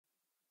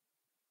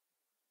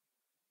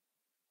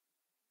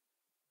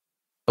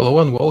Hello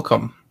and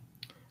welcome.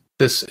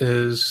 This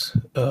is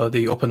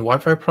the Open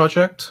Wi-Fi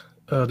project,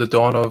 the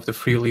dawn of the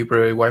free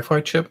Libre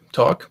Wi-Fi chip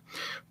talk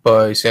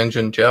by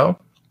Sanjun Zhao.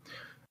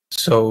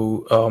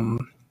 So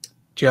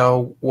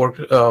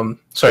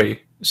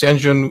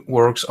Sanjun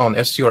works on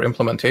SDR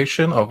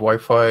implementation of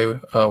Wi-Fi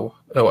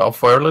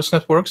wireless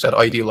networks at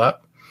ID Lab.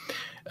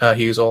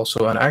 He is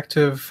also an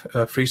active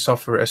free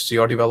software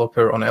SDR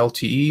developer on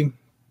LTE,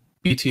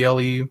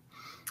 BTLE,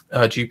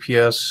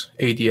 GPS,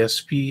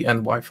 ADSP,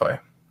 and Wi-Fi.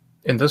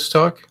 In this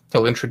talk,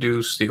 he'll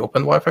introduce the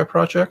Open Wi-Fi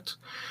project,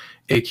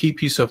 a key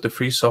piece of the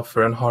free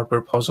software and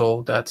hardware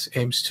puzzle that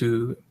aims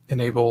to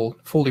enable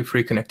fully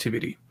free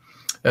connectivity.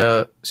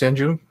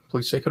 Sanju,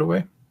 please take it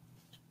away.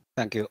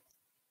 Thank you.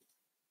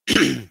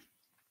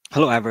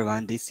 Hello,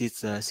 everyone. This is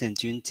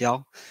Sanjun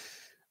Zhao.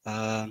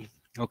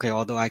 Okay,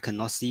 although I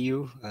cannot see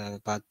you,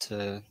 but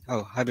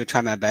I will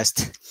try my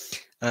best.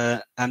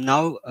 I'm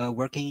now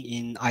working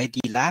in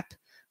ID Lab,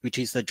 which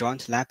is a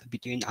joint lab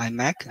between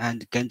IMEC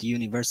and Ghent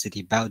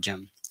University,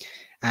 Belgium,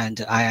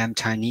 and I am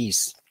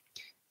Chinese.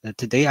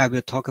 Today, I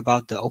will talk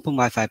about the Open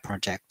Wi-Fi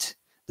project,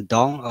 the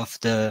dawn of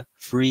the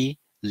free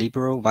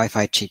liberal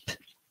Wi-Fi chip.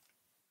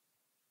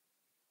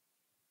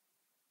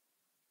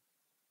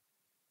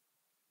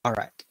 All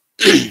right.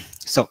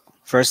 So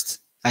first,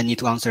 I need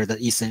to answer the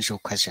essential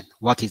question.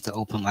 What is the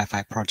Open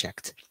Wi-Fi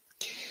project?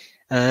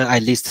 I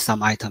list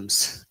some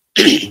items.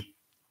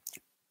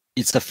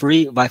 It's a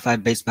free Wi-Fi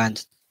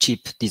baseband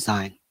chip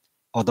design,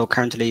 although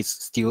currently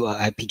it's still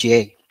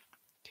IPGA.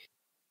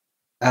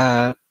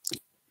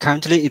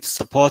 Currently, it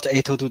supports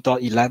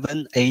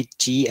 802.11,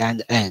 8G,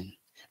 and N.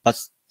 But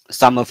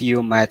some of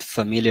you might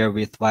familiar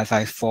with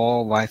Wi-Fi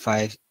 4,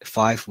 Wi-Fi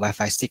 5,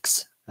 Wi-Fi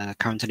 6.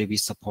 Currently, we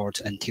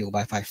support until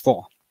Wi-Fi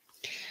 4.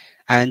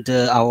 And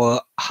our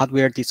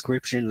hardware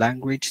description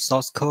language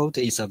source code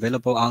is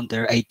available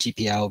under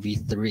 8GPL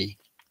v3.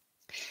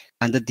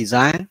 And the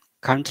design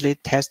currently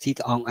tested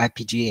on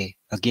IPGA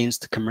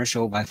against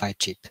commercial Wi-Fi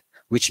chip,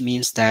 which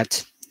means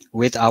that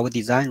with our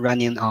design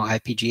running on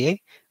IPGA,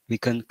 we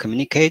can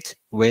communicate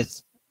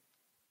with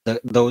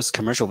those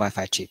commercial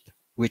Wi-Fi chip,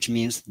 which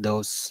means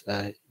those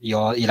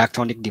your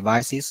electronic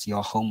devices,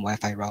 your home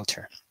Wi-Fi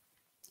router.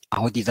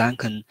 Our design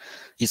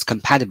is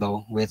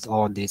compatible with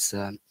all these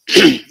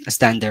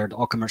standard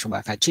or commercial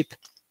Wi-Fi chip.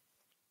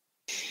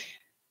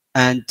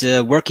 And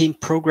work in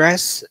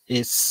progress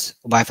is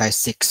Wi-Fi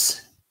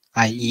 6,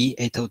 i.e.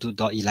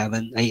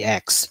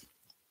 802.11ax.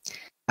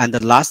 And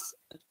the last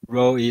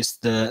row is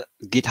the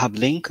GitHub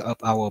link of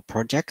our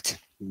project,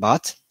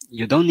 but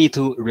you don't need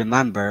to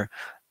remember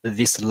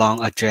this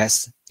long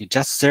address. You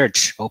just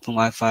search Open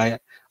Wi-Fi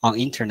on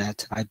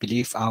internet. I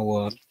believe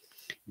our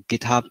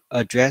GitHub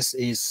address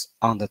is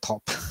on the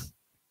top.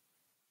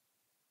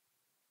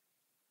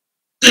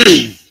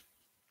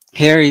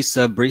 Here is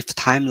a brief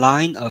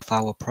timeline of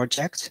our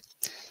project.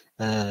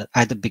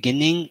 At the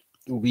beginning,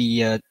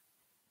 we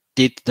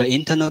did the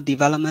internal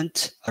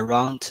development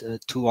around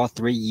 2 or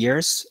 3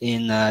 years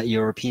in a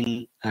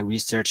European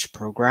research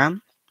program.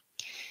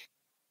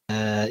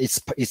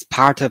 It's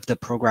part of the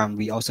program.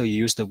 We also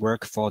use the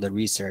work for the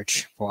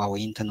research, for our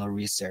internal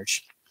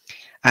research.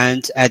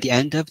 And at the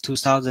end of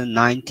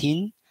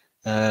 2019,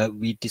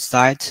 we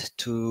decided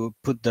to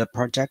put the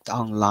project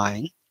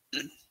online.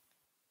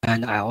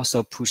 And I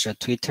also push a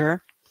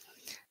Twitter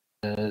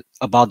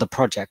about the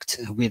project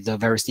with a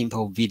very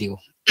simple video.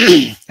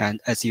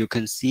 And as you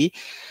can see,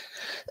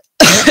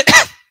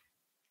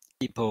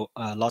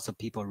 lots of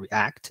people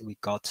react. We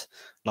got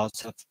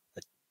lots of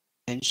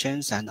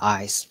attentions and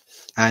eyes,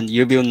 and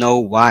you will know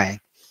why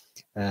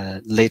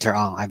later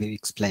on. I will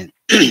explain.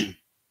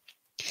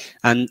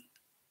 And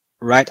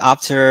right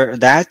after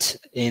that,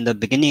 in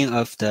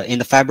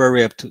the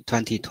February of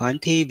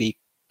 2020, we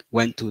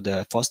went to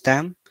the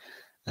FOSDEM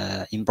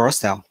in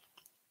Brussels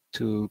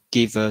to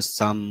give us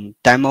some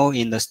demo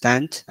in the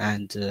stand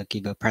and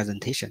give a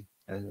presentation.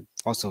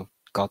 Also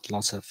got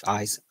lots of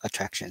eyes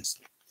attractions.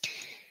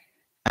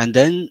 And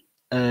then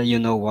you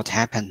know what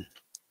happened,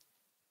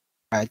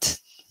 right?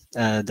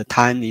 The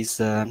time is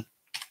oh,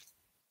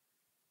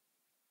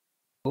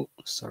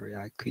 sorry,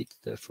 I quit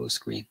the full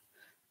screen.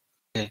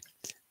 Okay.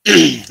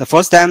 The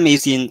first time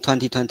is in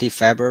 2020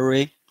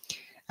 February,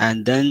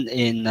 and then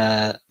in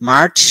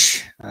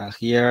March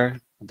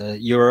here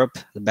Europe,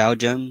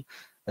 Belgium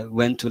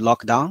went to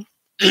lockdown.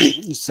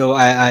 So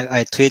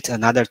I tweet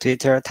another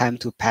Twitter, time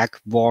to pack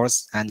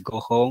balls and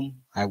go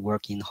home. I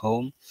work in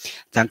home.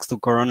 Thanks to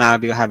Corona,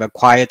 we'll have a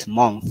quiet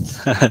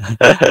month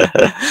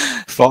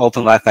for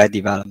Open Wi-Fi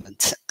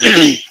development.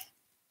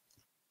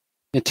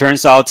 It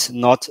turns out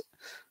not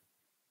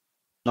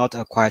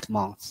a quiet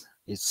month.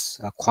 It's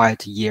a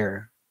quiet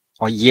year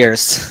or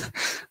years.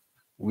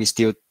 We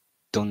still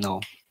don't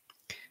know.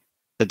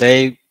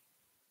 Today,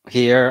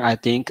 here, I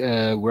think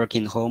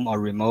working home or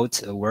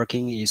remote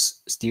working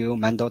is still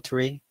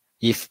mandatory,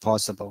 if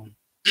possible.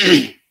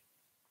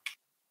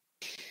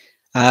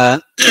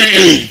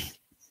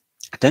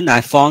 Then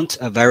I found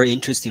a very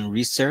interesting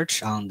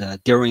research on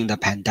during the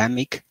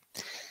pandemic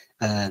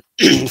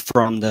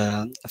from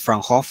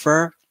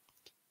Hofer,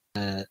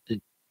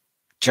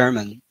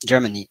 Germany.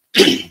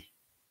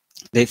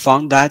 They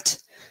found that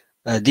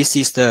this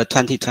is the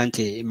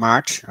 2020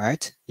 March,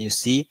 right? You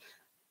see,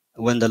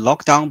 when the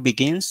lockdown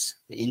begins,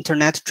 the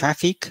internet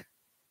traffic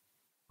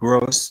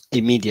grows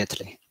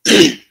immediately.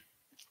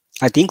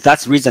 I think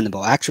that's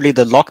reasonable. Actually,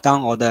 the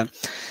lockdown or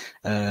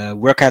the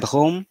work at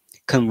home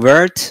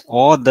convert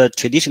all the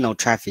traditional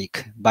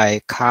traffic by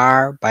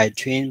car, by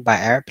train, by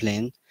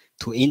airplane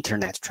to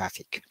internet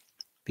traffic.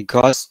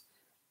 Because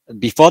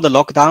before the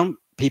lockdown,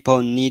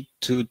 people need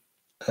to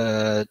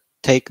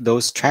take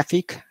those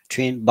traffic,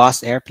 train,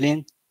 bus,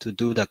 airplane to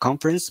do the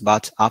conference.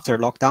 But after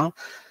lockdown,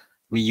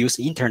 we use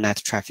internet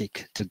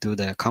traffic to do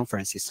the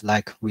conferences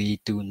like we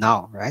do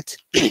now, right?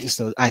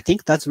 So I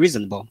think that's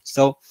reasonable.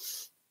 So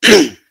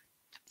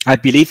I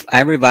believe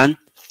everyone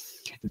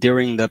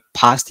during the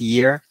past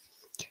year,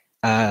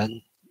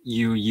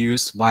 you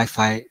use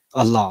Wi-Fi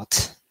a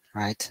lot,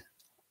 right?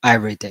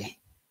 Every day.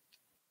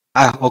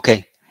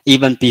 Okay.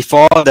 Even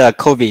before the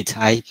COVID,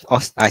 I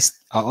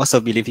also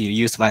believe you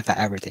use Wi-Fi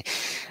every day.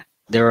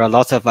 There are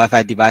lots of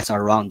Wi-Fi devices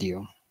around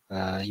you,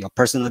 your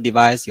personal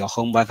device, your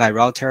home Wi-Fi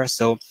router.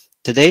 So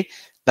today,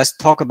 let's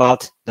talk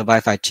about the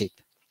Wi-Fi chip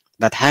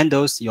that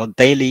handles your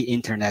daily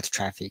internet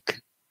traffic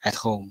at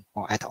home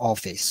or at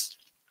office.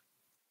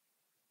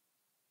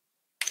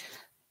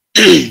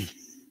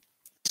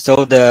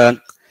 So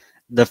the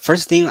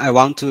first thing I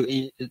want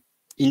to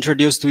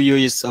introduce to you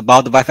is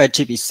about the Wi-Fi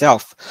chip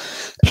itself,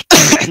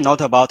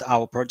 not about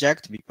our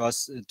project,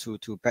 because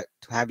to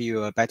have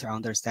you a better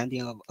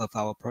understanding of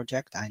our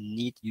project, I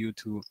need you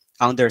to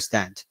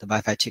understand the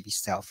Wi-Fi chip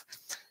itself.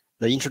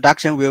 The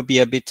introduction will be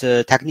a bit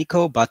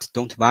technical, but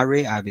don't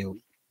worry, I will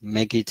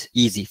make it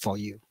easy for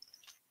you.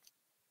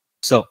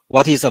 So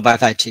what is a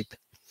Wi-Fi chip?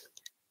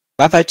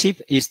 Wi-Fi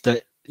chip is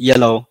the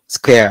yellow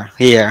square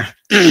here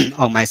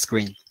on my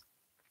screen.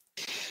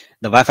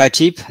 The Wi-Fi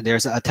chip,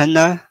 there's an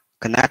antenna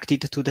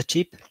connected to the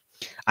chip,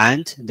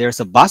 and there's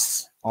a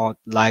bus or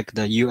like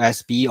the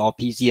USB or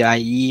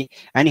PCIe.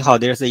 Anyhow,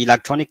 there's an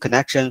electronic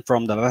connection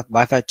from the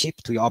Wi-Fi chip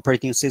to your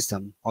operating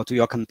system or to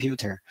your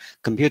computer.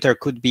 Computer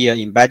could be an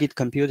embedded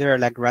computer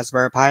like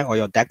Raspberry Pi or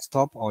your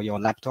desktop or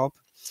your laptop.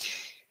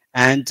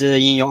 And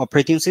in your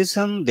operating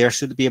system, there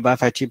should be a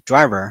Wi-Fi chip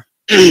driver.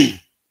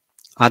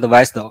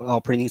 Otherwise, the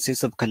operating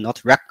system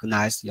cannot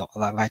recognize your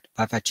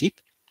Wi-Fi chip.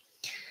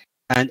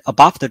 And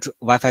above the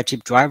Wi-Fi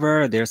chip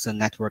driver, there's a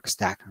network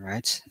stack,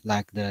 right?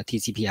 Like the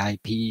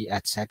TCP/IP,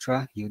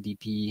 etc.,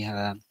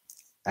 UDP,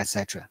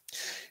 etc.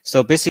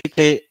 So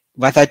basically,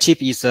 Wi-Fi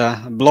chip is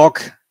a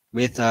block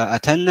with an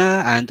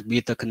antenna and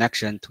with a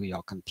connection to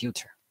your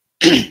computer.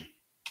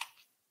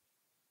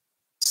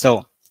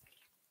 So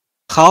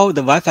how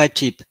the Wi-Fi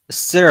chip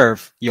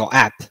serve your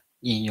app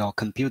in your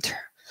computer?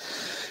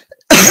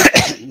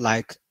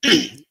 Like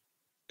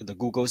the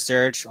Google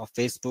search or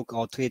Facebook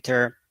or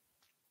Twitter.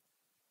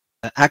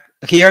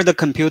 Here, the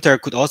computer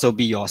could also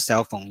be your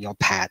cell phone, your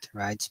pad,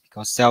 right?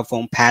 Because cell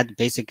phone, pad,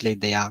 basically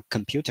they are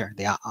computer.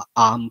 They are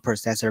ARM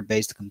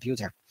processor-based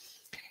computer.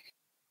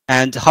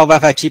 And how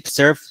Wi-Fi chip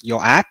serve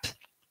your app?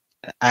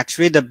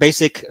 Actually, the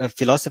basic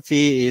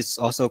philosophy is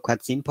also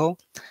quite simple.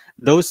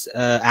 Those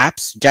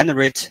apps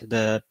generate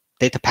the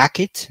data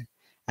packet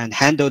and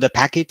handle the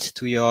packet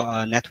to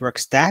your network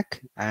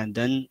stack, and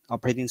then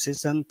operating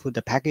system put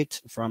the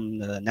packet from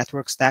the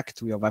network stack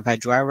to your Wi-Fi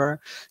driver.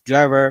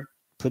 Driver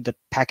put the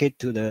packet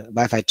to the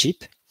Wi-Fi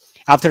chip.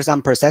 After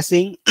some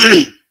processing,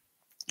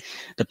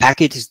 the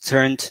packet is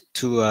turned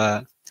to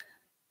a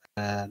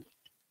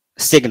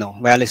signal,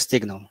 wireless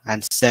signal,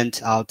 and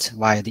sent out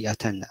via the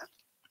antenna.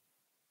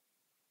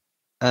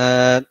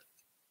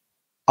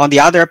 On the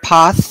other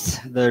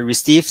path, the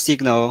receive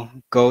signal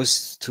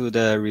goes to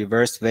the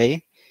reverse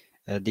way.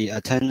 The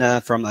antenna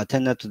from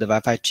antenna to the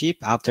Wi-Fi chip.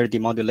 After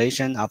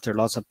demodulation, after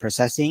lots of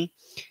processing,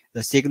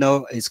 the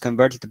signal is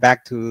converted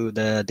back to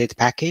the data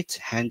packet,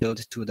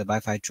 handled to the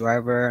Wi-Fi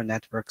driver,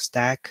 network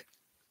stack,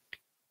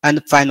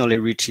 and finally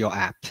reach your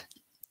app.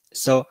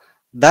 So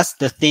that's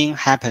the thing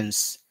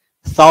happens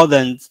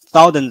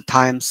thousand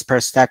times per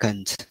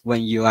second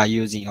when you are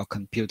using your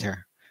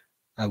computer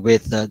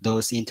with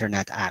those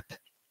internet app.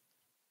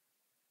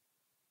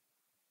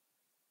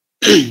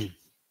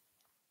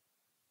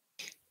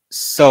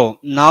 So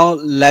now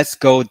let's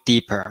go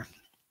deeper.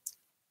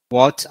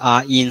 What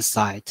are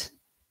inside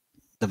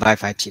the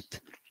Wi-Fi chip?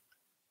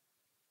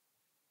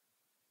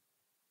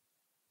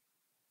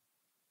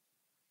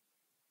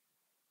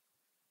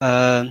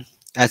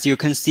 As you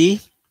can see,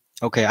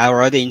 okay, I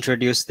already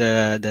introduced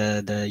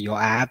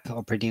your app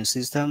operating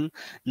system.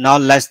 Now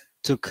let's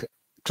take a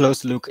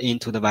close look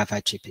into the Wi-Fi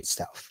chip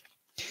itself.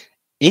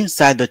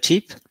 Inside the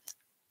chip,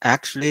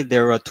 actually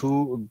there are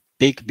two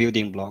big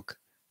building blocks: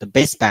 the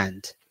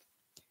baseband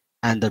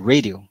and the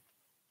radio.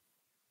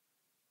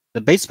 The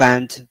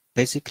baseband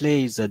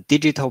basically is a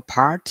digital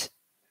part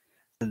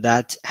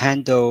that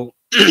handle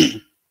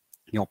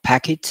your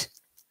packet,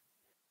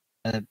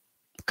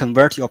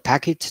 convert your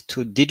packet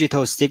to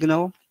digital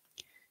signal,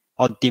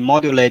 or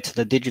demodulate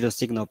the digital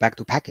signal back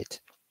to packet.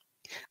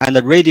 And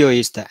the radio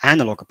is the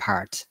analog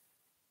part.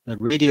 The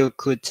radio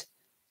could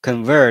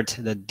convert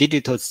the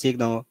digital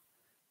signal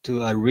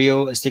to a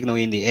real signal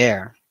in the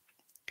air,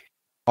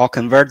 or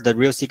convert the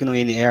real signal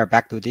in the air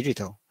back to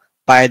digital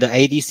by the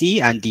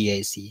ADC and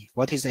DAC.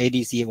 What is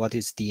ADC? What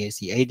is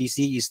DAC?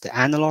 ADC is the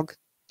analog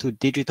to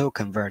digital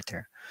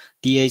converter.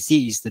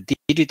 DAC is the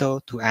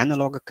digital to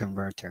analog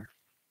converter.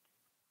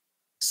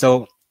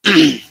 So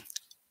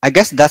I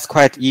guess that's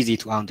quite easy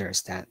to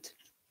understand,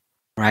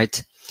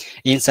 right?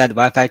 Inside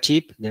Wi-Fi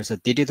chip, there's a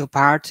digital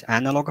part,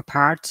 analog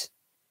part,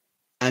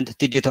 and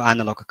digital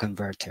analog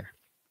converter.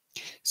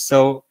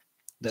 So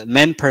the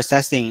main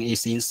processing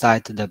is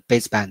inside the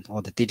baseband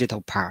or the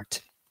digital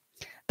part.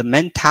 The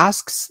main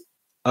tasks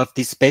of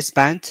this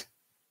baseband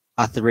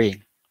are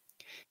three.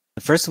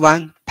 The first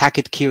one,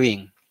 packet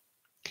queuing.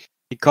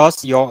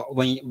 Because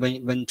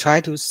when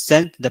try to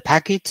send the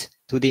packet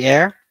to the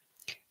air,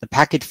 the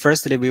packet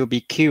firstly will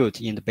be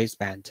queued in the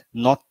baseband.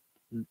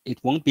 It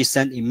won't be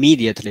sent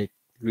immediately.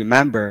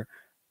 Remember,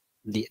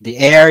 the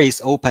air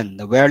is open,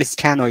 the wireless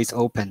channel is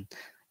open.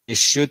 You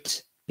should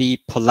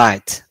be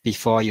polite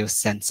before you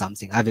send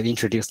something. I will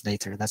introduce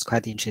later. That's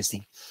quite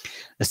interesting.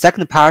 The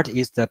second part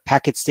is the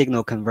packet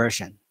signal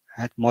conversion,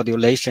 right?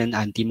 Modulation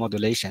and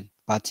demodulation.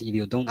 But if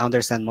you don't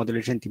understand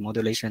modulation,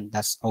 demodulation,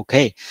 that's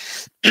okay.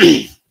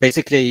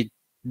 Basically, it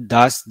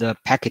does the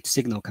packet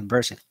signal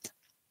conversion.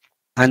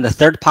 And the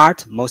third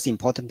part, most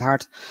important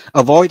part,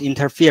 avoid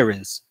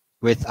interference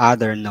with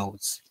other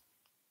nodes.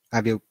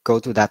 I will go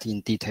to that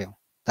in detail.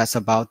 That's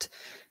about,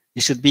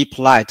 you should be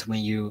polite when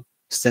you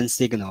send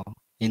signal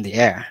in the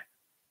air.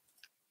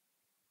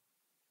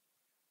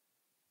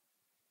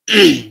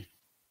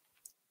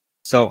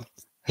 So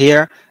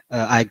here,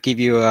 I give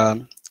you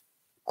a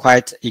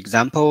quite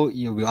example.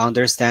 You will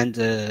understand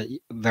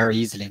very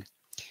easily.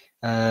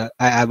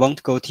 I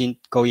won't go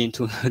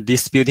into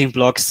these building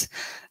blocks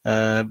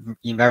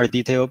in very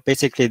detail.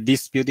 Basically,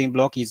 this building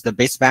block is the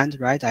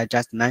baseband, right? I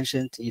just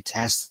mentioned it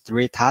has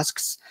three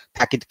tasks: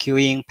 packet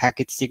queuing,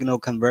 packet signal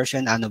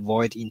conversion, and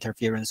avoid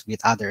interference with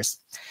others.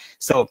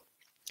 So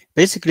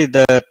basically,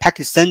 the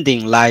packet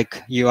sending,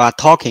 like you are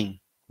talking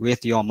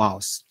with your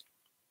mouse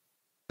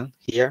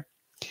here.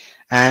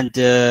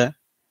 And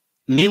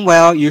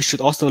meanwhile, you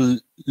should also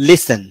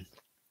listen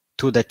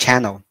to the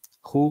channel.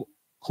 Who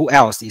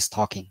else is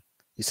talking?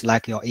 It's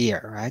like your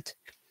ear, right?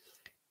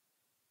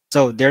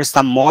 So there's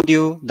some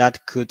module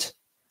that could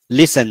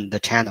listen the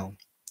channel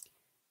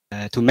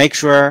to make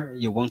sure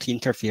you won't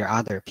interfere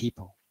other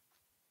people.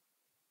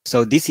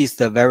 So this is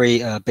the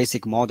very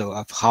basic model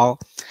of how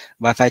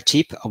Wi-Fi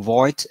chip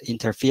avoid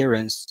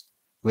interference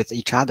with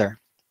each other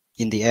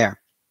in the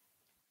air.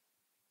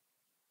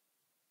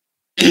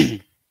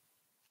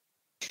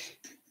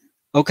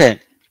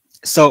 Okay,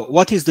 so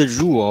what is the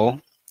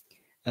rule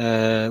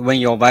when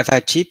your Wi-Fi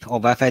chip or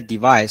Wi-Fi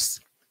device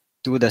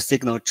do the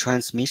signal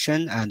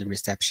transmission and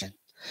reception?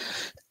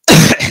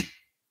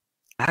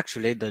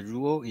 Actually, the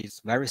rule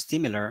is very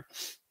similar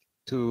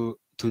to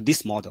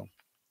this model.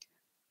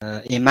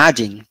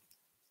 Imagine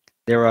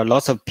there are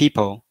lots of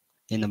people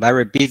in a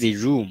very busy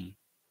room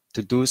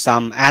to do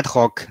some ad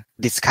hoc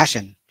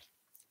discussion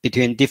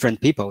between different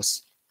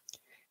peoples.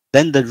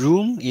 Then the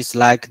room is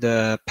like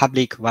the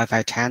public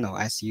Wi-Fi channel.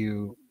 As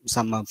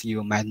some of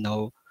you might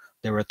know,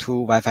 there are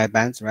two Wi-Fi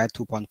bands, right?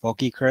 2.4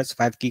 gigahertz,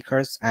 5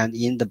 gigahertz, and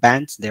in the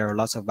bands there are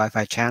lots of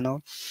Wi-Fi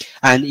channel.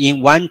 And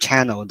in one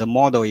channel, the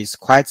model is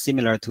quite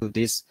similar to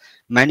this.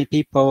 Many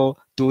people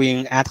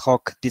doing ad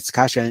hoc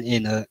discussion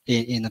in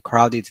a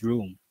crowded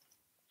room.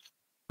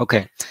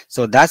 Okay,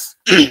 so that's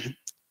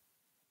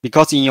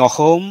because in your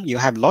home you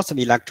have lots of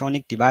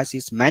electronic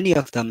devices. Many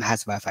of them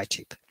has Wi-Fi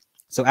chip.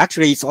 So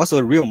actually, it's also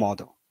a real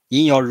model.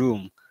 In your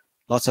room,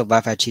 lots of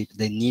Wi-Fi chip.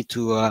 They need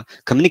to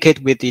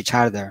communicate with each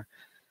other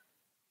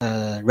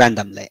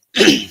randomly,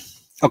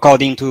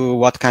 according to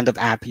what kind of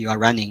app you are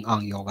running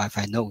on your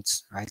Wi-Fi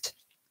nodes, right?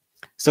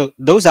 So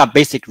those are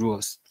basic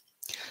rules.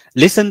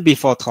 Listen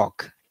before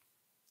talk.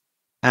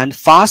 And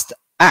fast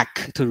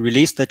ACK to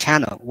release the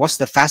channel. What's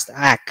the fast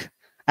ACK?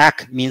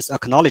 ACK means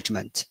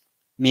acknowledgement.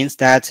 Means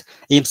that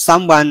if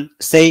someone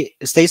say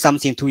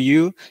something to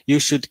you, you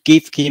should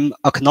give him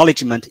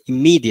acknowledgement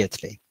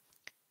immediately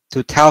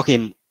to tell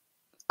him,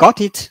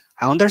 got it,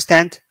 I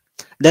understand.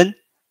 Then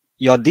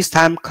your this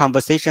time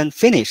conversation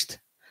finished.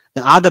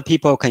 Then other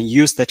people can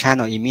use the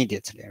channel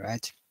immediately,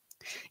 right?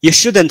 You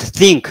shouldn't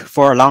think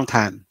for a long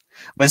time.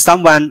 When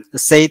someone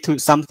say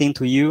something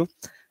to you,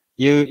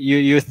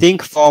 you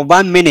think for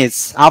 1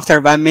 minute.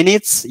 After 1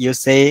 minute, you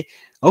say,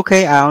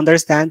 okay, I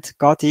understand,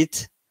 got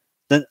it.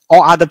 Then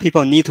all other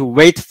people need to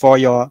wait for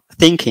your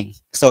thinking.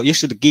 So you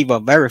should give a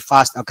very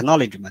fast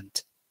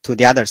acknowledgement to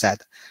the other side.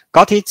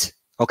 Got it?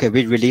 Okay,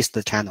 we release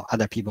the channel.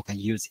 Other people can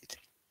use it.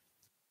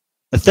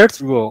 The third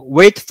rule,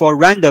 wait for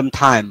random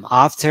time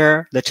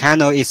after the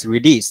channel is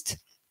released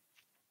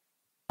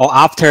or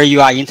after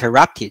you are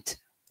interrupted.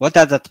 What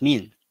does that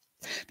mean?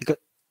 Because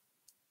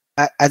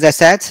as I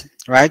said,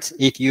 right,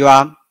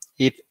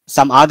 if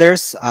some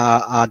others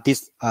are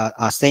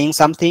saying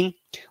something,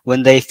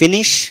 when they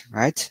finish,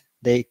 right,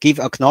 they give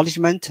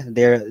acknowledgement,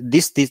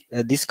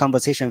 this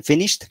conversation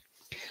finished.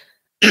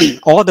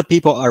 all the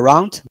people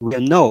around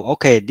will know,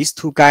 okay, these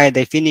two guys,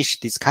 they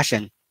finished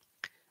discussion.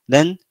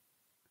 Then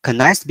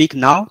can I speak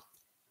now?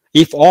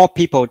 If all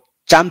people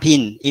jump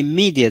in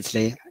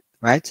immediately,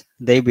 right,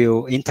 they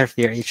will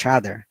interfere each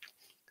other.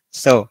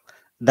 So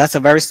that's a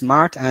very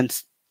smart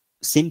and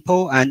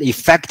simple and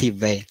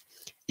effective way.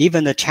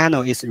 Even the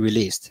channel is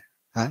released.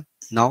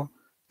 Now,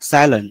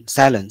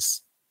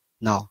 silence.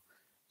 Now,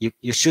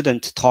 you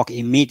shouldn't talk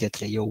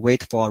immediately. You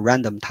wait for a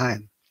random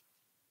time.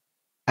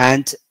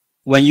 And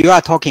when you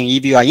are talking,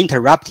 if you are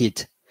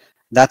interrupted,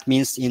 that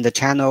means in the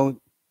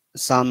channel,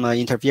 some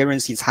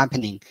interference is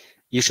happening.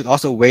 You should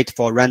also wait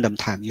for a random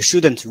time. You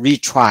shouldn't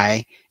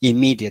retry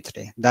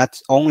immediately. That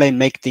only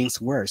make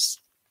things worse.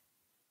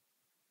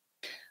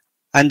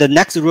 And the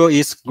next rule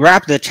is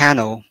grab the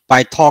channel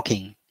by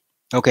talking.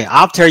 Okay,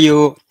 after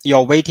you're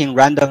waiting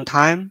random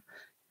time,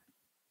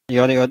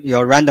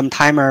 your random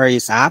timer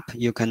is up,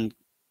 you can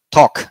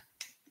talk.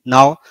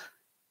 Now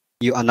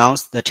you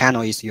announce the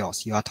channel is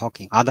yours. You are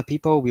talking. Other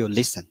people will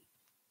listen.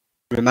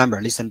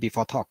 Remember, listen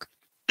before talk.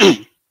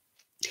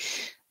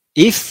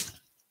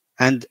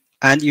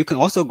 And you can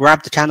also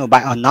grab the channel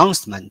by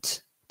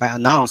announcement, by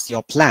announce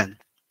your plan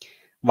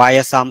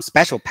via some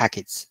special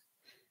packets.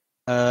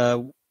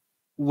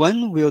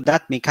 When will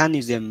that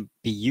mechanism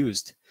be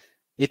used?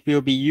 It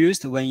will be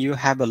used when you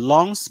have a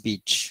long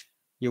speech.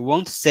 You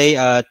won't say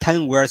a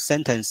 10-word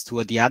sentence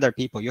to the other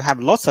people. You have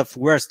lots of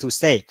words to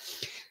say.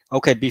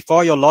 Okay,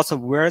 before your lots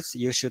of words,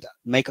 you should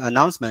make an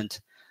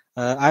announcement.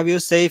 I will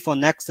say for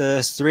next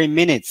 3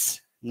 minutes.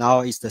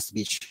 Now is the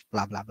speech,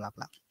 blah, blah, blah,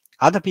 blah.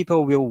 Other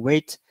people will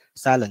wait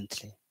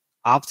silently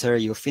after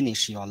you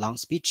finish your long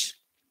speech.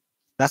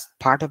 That's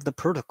part of the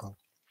protocol.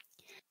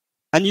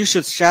 And you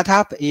should shut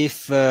up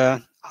if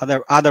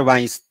other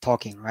one is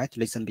talking, right?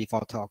 Listen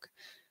before talk.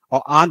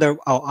 Or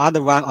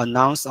other one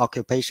announce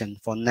occupation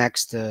for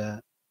next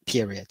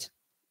period.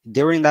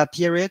 During that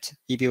period,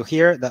 if you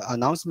hear the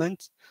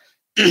announcement,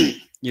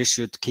 you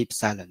should keep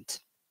silent.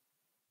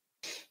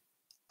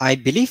 I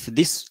believe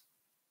this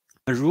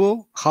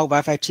rule, how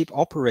Wi-Fi chip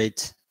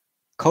operate,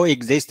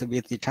 coexist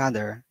with each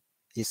other,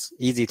 is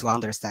easy to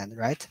understand,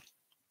 right?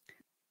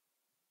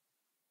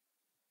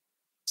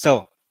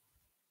 So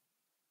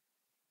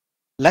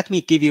let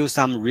me give you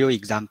some real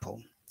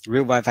example,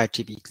 real Wi-Fi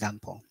chip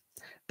example.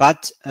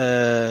 But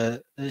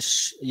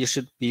you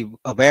should be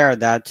aware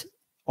that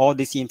all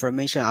this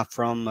information are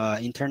from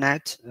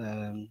internet,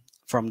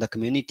 from the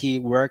community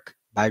work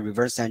by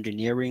reverse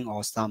engineering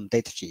or some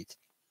datasheet.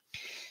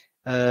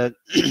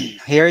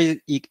 Here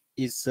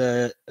is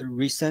a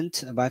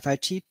recent Wi-Fi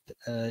chip.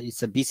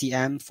 It's a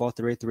BCM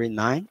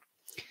 4339.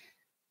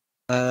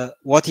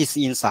 What is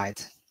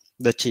inside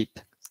the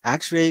chip?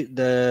 Actually,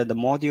 the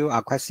module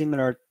are quite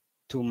similar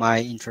to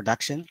my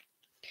introduction.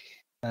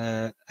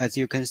 As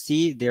you can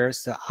see,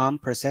 there's an ARM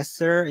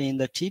processor in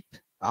the chip,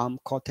 ARM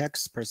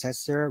Cortex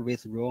processor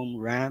with ROM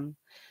RAM,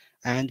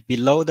 and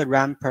below the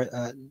RAM,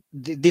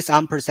 this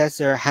ARM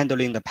processor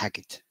handling the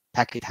packet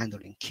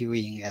handling,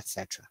 queuing,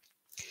 etc.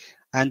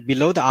 And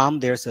below the ARM,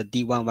 there's a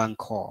D11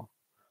 core.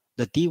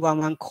 The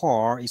D11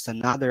 core is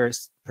another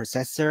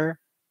processor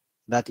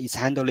that is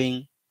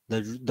handling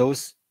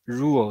those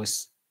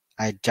rules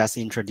I just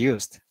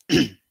introduced.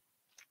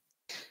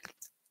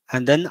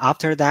 And then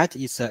after that,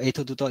 it's a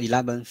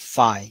 802.11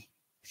 PHY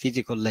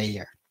physical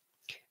layer.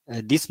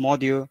 This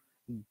module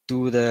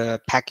do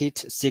the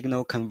packet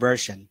signal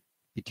conversion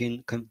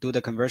between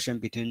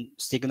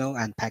signal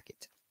and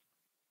packet.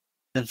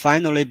 Then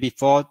finally,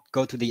 before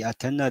go to the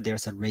antenna,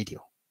 there's a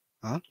radio.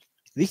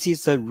 This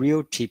is a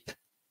real chip,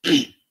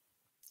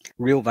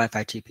 real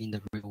Wi-Fi chip in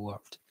the real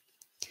world.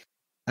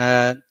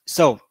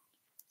 So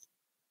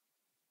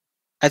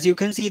as you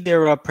can see,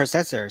 there are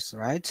processors,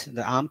 right?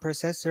 The ARM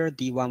processor,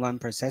 D11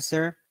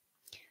 processor,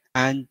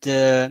 and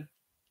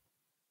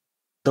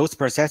those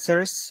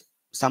processors,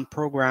 some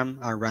program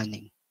are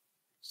running.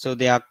 So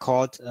they are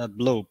called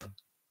blob,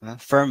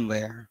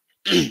 firmware.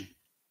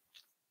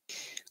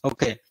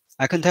 Okay,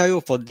 I can tell you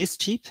for this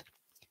chip,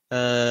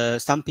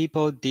 some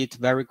people did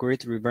very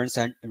great reverse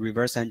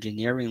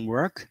engineering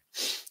work,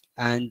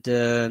 and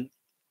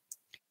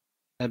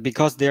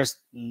because there's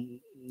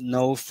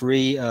no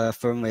free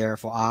firmware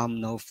for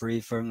ARM, no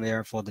free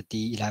firmware for the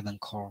D11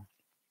 core.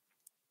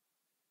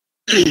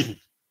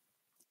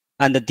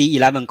 And the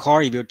D11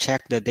 core, if you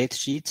check the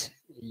datasheet,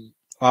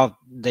 well,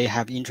 they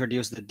have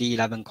introduced the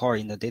D11 core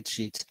in the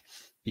datasheet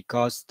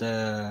because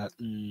for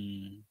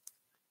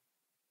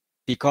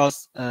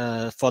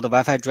the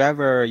Wi-Fi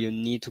driver, you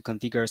need to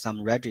configure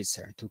some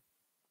register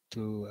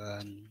to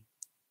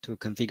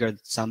configure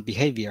some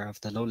behavior of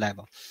the low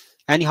level.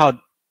 Anyhow,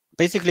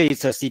 basically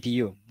it's a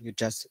CPU. You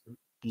just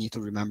need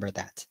to remember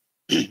that.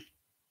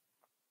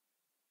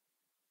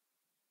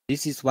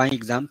 This is one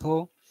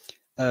example.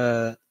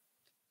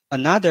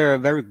 Another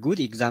very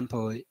good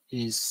example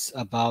is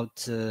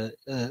about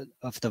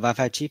of the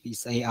Wi-Fi chip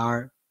is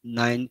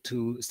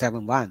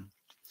AR9271.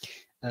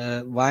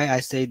 Why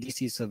I say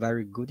this is a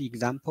very good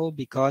example?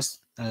 Because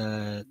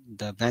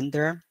the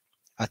vendor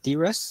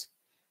Atheros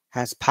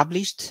has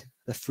published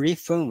the free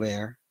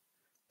firmware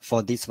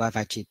for this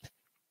Wi-Fi chip.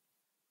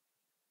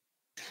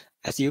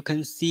 As you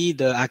can see,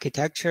 the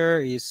architecture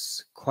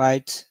is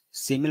quite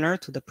similar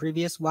to the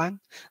previous one,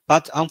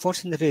 but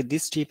unfortunately,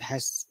 this chip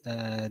has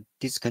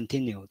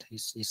discontinued.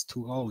 It's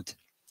too old.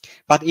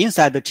 But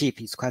inside the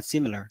chip is quite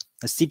similar.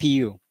 A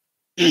CPU,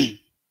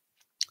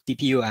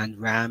 CPU and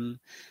RAM,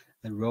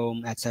 and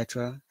ROM,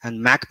 etc.,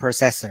 and Mac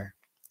processor,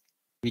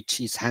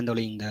 which is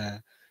handling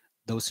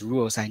those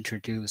rules I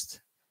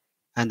introduced,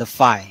 and the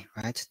PHY,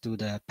 right, do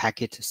the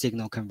packet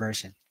signal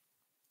conversion.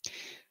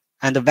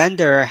 And the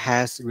vendor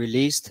has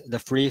released the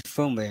free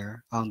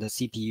firmware on the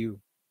CPU.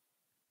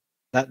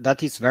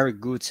 That is very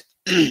good.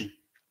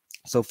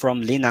 So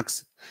from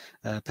Linux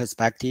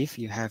perspective,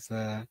 you have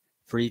a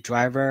free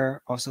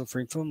driver, also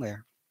free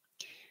firmware.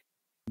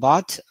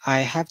 But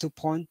I have to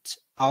point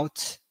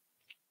out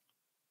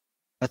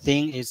a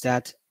thing is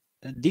that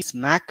this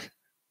Mac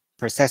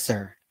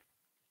processor,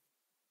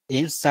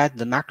 inside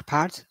the Mac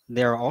part,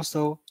 there are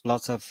also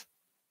lots of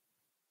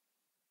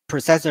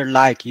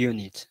processor-like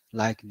unit,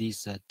 like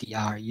this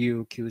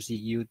DRU,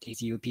 QCU,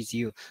 TCU,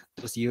 PCU.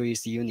 Those U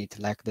is unit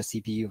like the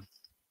CPU.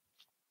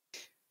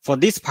 For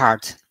this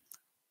part,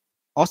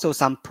 also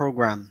some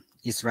program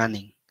is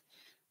running.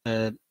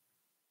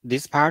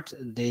 This part,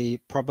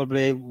 they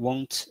probably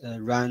won't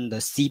run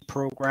the C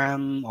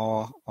program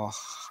or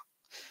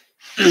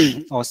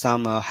or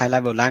some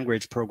high-level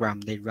language program.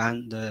 They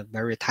run the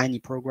very tiny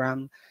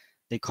program.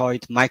 They call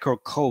it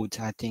microcode,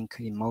 I think,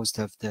 in most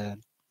of the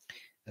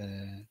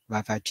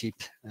Wi-Fi chip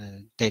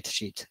data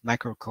sheet,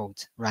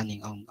 microcode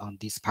running on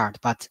this part.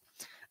 But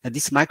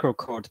this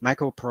microcode,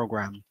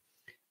 microprogram,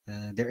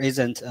 there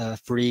isn't a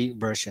free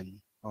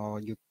version,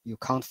 or you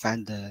can't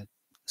find the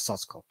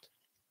source code.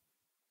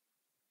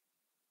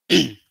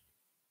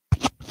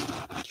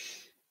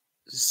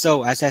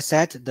 So as I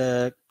said,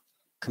 the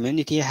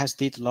community has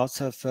did lots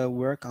of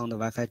work on the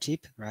Wi-Fi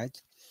chip,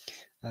 right?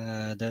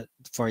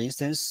 For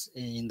instance,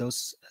 in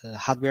those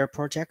hardware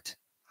project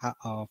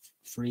of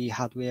free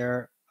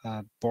hardware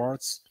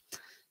boards,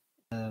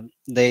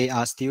 they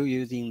are still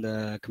using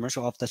the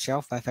commercial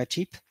off-the-shelf Wi-Fi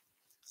chip,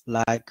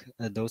 like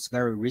those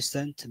very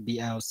recent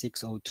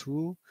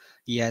BL602,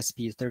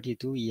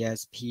 ESP32,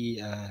 ESP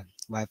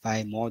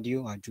Wi-Fi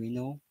module,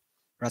 Arduino,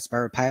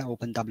 Raspberry Pi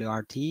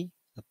OpenWRT,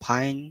 the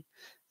Pine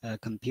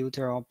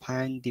computer or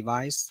Pine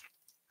device,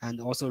 and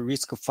also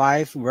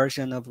RISC-V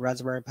version of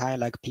Raspberry Pi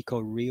like Pico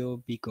Rio,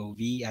 Pico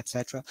V,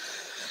 etc.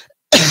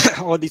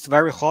 All these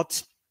very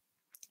hot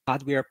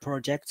hardware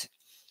projects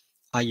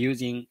are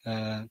using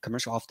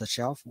commercial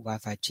off-the-shelf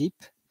Wi-Fi chip,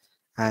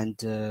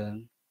 and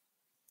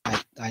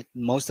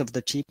most of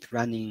the chip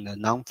running a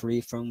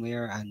non-free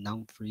firmware and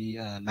non-free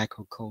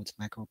microcode,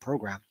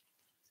 microprogram.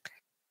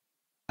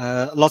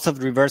 Lots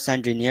of reverse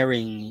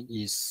engineering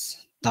is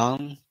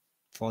done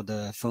for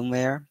the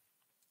firmware.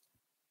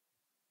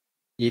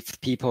 If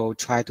people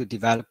try to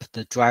develop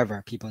the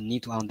driver, people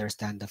need to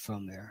understand the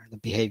firmware, the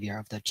behavior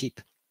of the chip.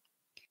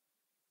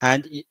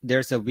 And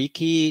there's a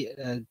wiki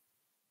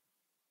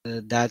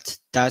that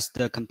does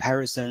the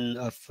comparison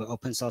of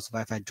open source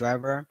Wi-Fi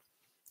driver.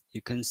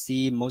 You can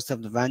see most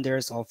of the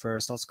vendors offer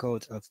source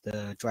code of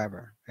the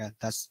driver. Yeah,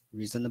 that's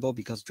reasonable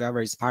because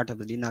driver is part of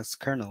the Linux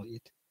kernel.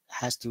 It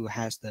has to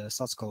have the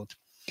source code.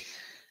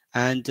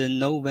 And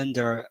no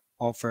vendor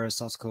offers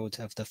source code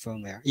of the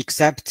firmware,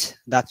 except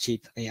that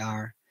chip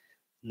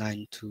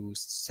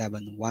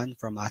AR9271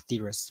 from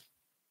Artheris.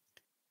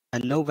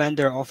 And no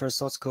vendor offers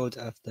source code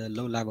of the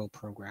low-level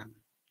program.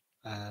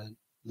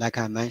 Like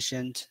I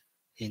mentioned,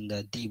 in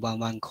the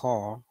D11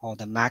 core or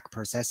the Mac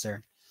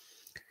processor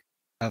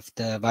of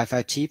the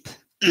Wi-Fi chip,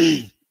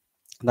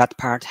 that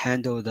part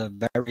handle the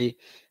very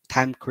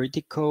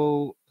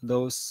time-critical,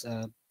 those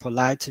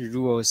polite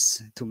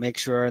rules to make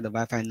sure the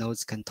Wi-Fi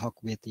nodes can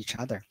talk with each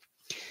other.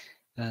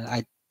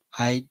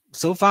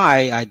 So far,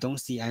 I don't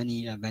see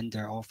any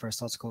vendor offer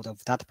source code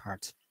of that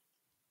part.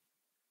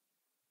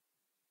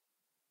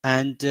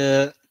 And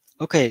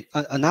okay,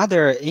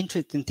 another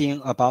interesting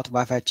thing about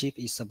Wi-Fi chip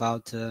is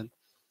about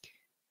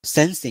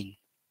sensing.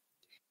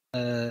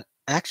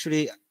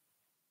 Actually,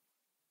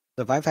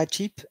 the Wi-Fi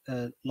chip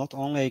not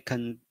only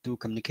can do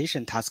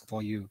communication task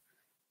for you,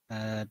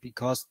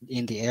 because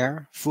in the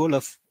air full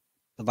of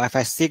the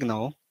Wi-Fi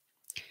signal,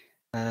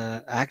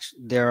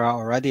 actually there are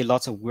already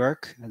lots of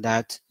work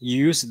that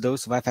use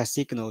those Wi-Fi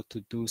signal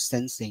to do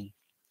sensing,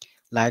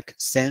 like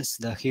sense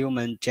the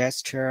human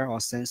gesture or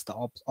sense the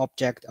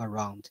object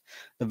around.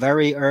 The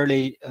very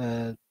early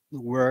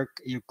work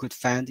you could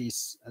find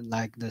is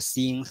like the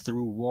seeing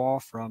through wall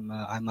from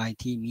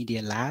MIT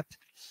Media Lab.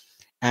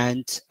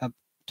 And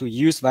to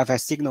use Wi-Fi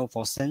signal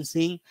for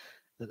sensing,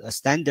 a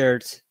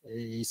standard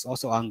is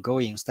also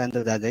ongoing.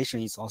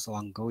 Standardization is also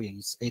ongoing.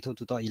 It's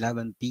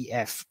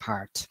 802.11bf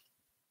part.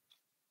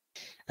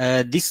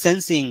 This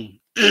sensing,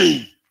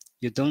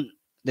 they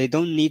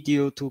don't need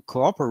you to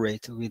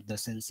cooperate with the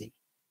sensing,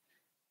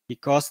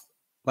 because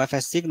Wi-Fi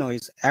signal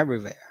is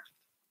everywhere.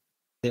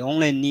 They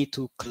only need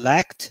to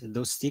collect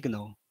those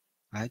signal,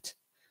 right,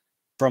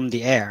 from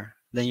the air.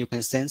 Then you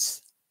can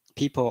sense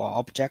people or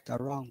object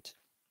around.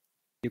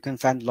 You can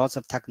find lots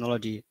of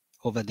technology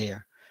over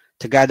there,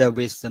 together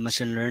with the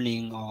machine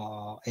learning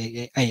or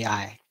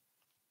AI.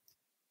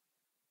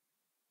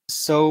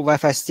 So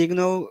Wi-Fi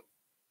signal,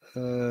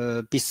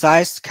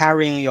 besides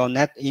carrying your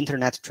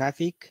internet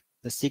traffic,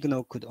 the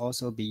signal could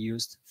also be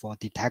used for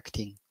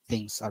detecting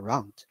things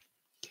around.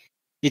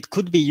 It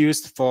could be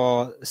used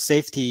for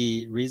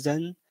safety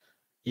reason.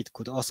 It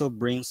could also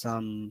bring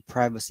some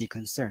privacy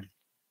concern.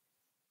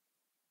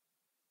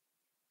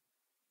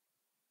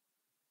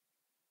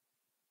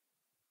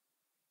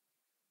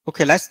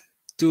 Okay, let's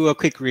do a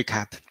quick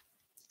recap.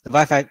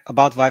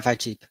 About Wi-Fi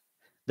chip.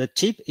 The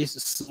chip is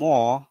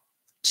small,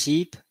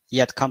 cheap,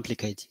 yet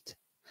complicated.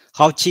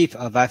 How cheap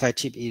a Wi-Fi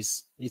chip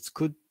is?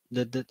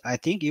 I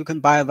think you can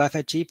buy a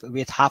Wi-Fi chip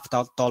with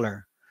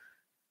 $0.50.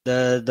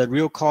 The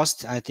real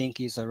cost, I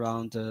think, is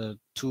around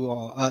 $0.2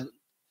 or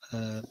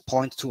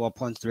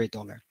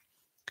 $0.3.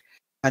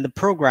 And the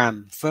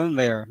program,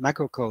 firmware,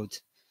 microcode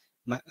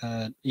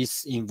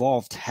is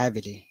involved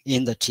heavily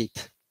in the chip.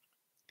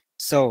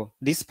 So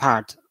this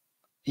part,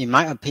 in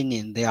my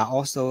opinion, they are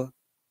also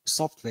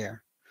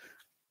software.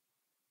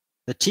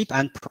 The chip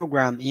and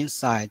program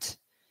inside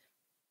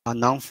are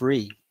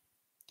non-free.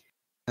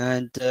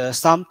 And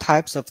some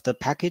types of the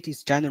packet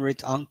is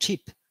generated on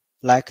chip,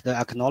 like the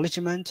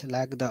acknowledgement,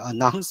 like the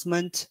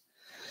announcement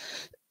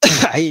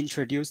I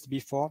introduced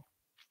before.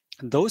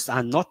 Those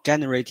are not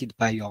generated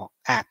by your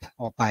app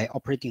or by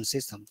operating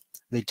system.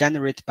 They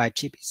generate by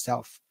chip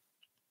itself.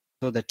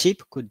 So the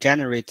chip could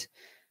generate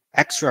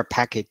extra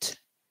packet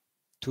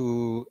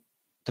to,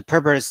 the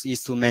purpose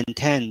is to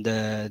maintain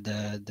the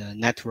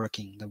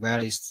networking, the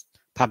wireless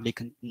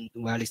public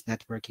wireless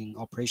networking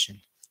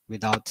operation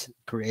without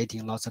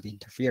creating lots of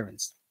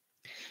interference.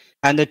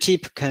 And the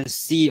chip can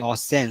see or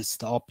sense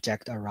the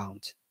object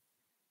around.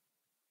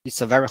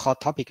 It's a very hot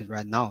topic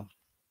right now.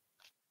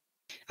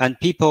 And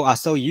people are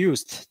so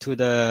used to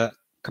the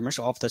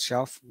commercial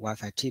off-the-shelf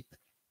Wi-Fi chip.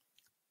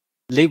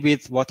 Live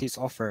with what is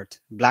offered,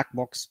 black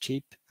box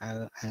chip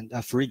and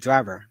a free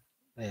driver.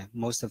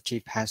 Most of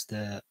chip has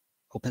the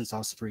open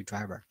source free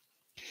driver.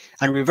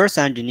 And reverse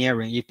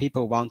engineering, if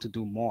people want to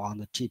do more on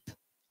the chip,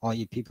 or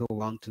if people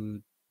want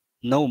to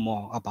know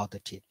more about the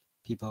chip,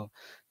 people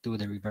do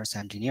the reverse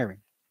engineering.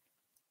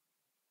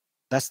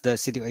 That's the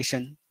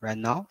situation right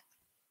now.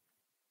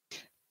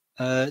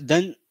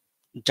 Then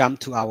jump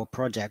to our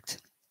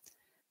project.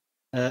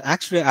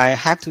 Actually, I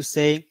have to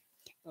say,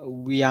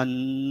 we are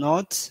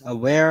not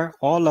aware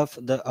all of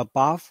the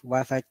above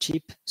Wi-Fi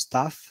chip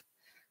stuff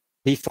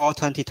before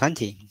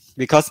 2020,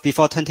 because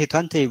before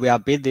 2020, we are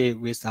busy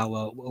with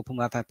our Open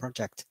Wi-Fi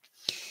project.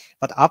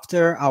 But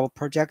after our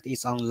project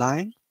is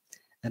online,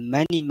 and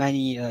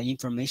many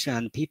information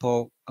and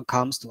people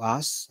comes to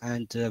us,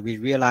 and we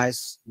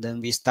realize, then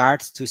we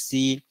start to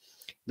see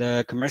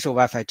the commercial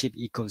Wi-Fi chip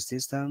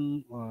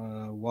ecosystem,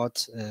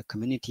 what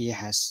community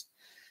has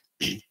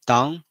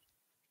done,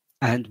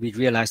 and we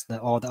realized that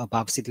all the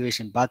above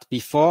situation. But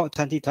before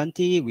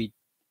 2020, we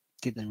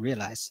didn't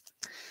realize.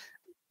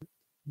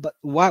 But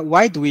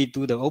why do we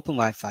do the open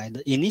Wi-Fi?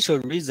 The initial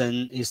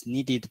reason is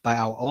needed by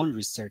our own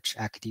research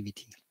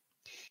activity.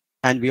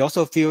 And we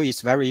also feel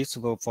it's very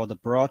useful for the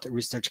broad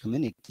research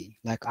community,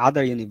 like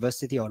other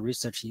university or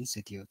research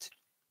institute.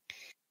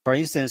 For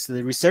instance,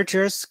 the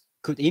researchers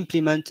could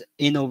implement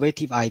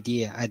innovative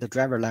idea at the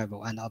driver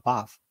level and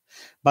above.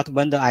 But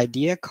when the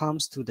idea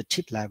comes to the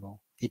chip level,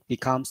 it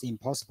becomes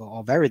impossible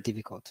or very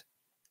difficult.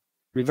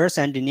 Reverse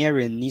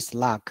engineering needs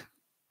luck.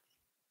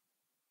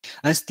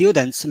 And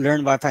students learn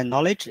Wi-Fi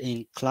knowledge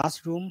in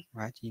classroom,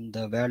 right, in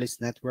the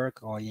wireless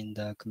network or in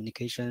the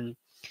communication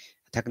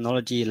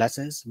technology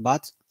lessons,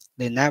 but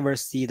they never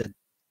see the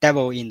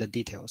devil in the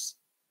details,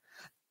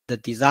 the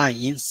design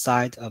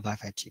inside a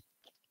Wi-Fi chip,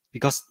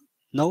 because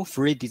no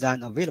free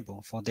design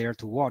available for there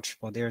to watch,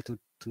 for there to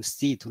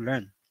see, to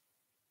learn.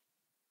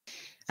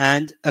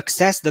 And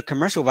access the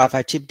commercial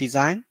Wi-Fi chip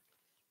design,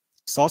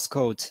 source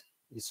code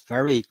is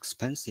very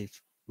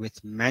expensive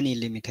with many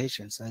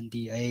limitations,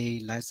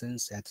 NDA,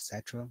 license,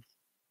 etc.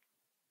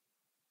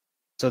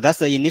 So that's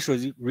the initial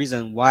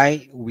reason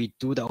why we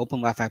do the Open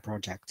Wi-Fi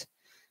project.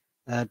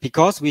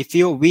 Because we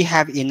feel we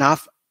have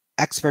enough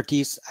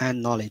expertise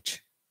and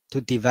knowledge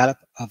to develop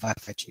a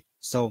Wi-Fi chip.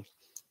 So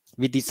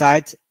we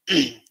decide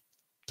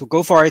to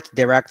go for it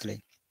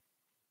directly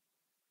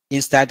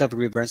instead of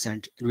reverse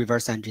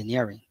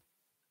engineering.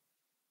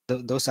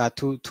 Those are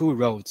two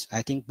roads.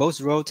 I think both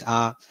roads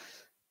are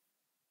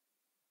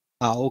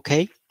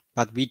okay,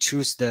 but we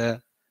choose the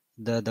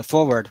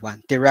forward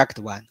one, direct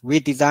one.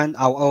 We design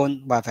our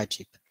own Wi-Fi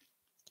chip,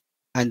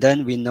 and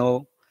then we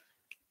know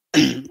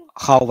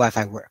how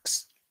Wi-Fi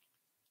works.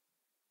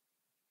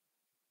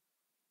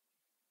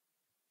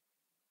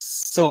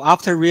 So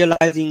after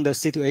realizing the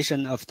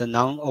situation of the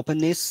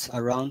non-openness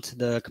around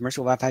the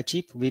commercial Wi-Fi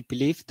chip, we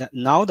believe that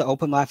now the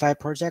Open Wi-Fi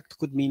project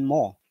could mean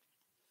more.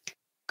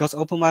 Because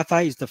Open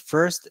Wi-Fi is the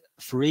first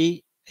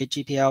free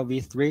AGPL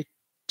v3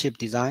 chip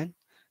design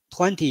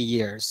 20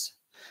 years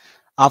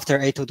after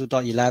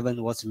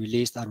 802.11 was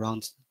released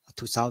around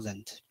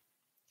 2000.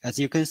 As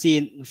you can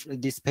see,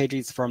 this page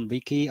is from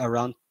Wiki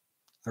around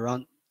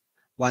around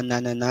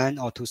 1999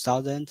 or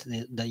 2000,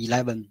 the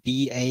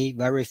 11BA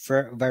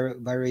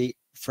very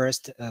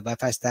first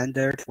Wi-Fi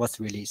standard was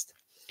released.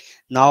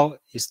 Now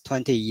it's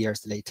 20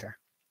 years later.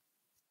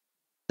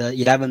 The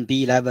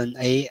 11B,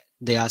 11A,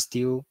 they are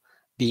still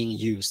being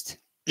used.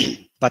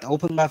 But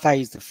Open Wi-Fi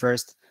is the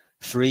first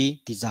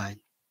free design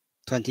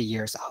 20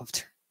 years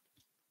after.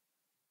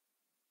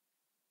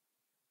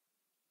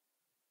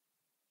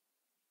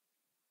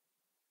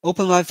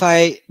 Open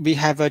Wi-Fi, we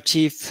have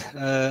achieved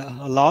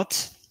a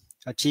lot,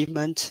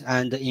 achievement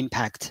and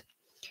impact.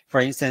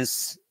 For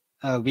instance,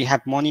 we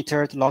have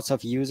monitored lots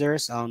of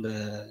users on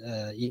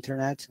the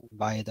internet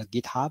via the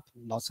GitHub,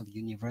 lots of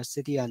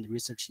university and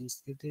research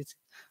institutes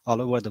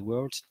all over the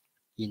world,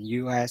 in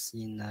US,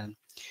 in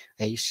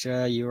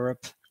Asia,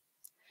 Europe.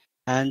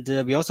 And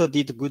we also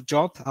did a good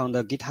job on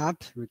the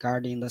GitHub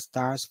regarding the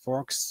stars,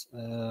 forks,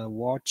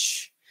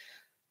 watch,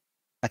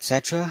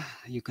 etc.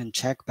 You can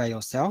check by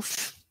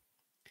yourself.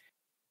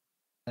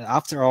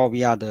 After all,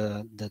 we are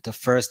the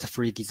first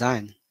free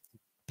design.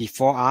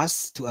 Before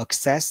us, to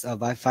access a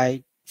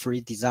Wi-Fi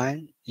free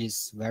design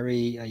is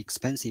very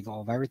expensive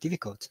or very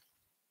difficult.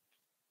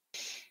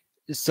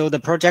 So the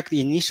project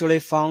initially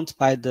funded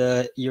by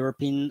the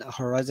European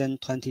Horizon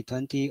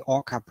 2020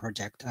 ORCA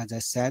project, as I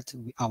said,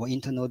 our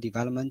internal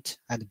development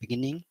at the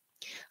beginning.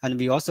 And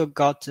we also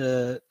got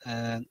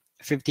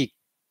 50K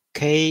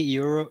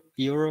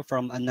euro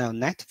from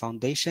AnelNet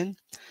Foundation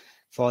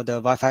for the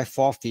Wi-Fi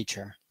 4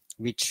 feature,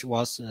 which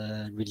was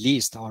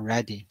released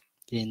already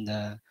in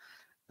the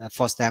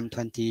FOSDEM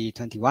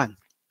 2021.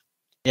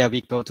 Yeah,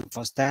 we go to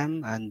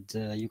FOSDEM,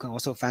 and you can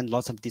also find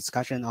lots of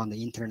discussion on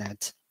the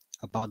internet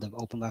about the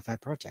Open Wi-Fi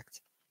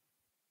project.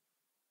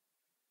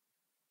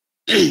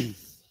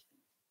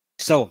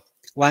 So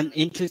one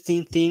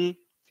interesting thing,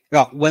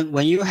 well,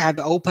 when you have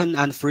open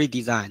and free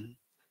design,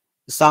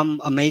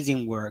 some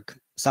amazing work,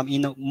 some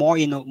more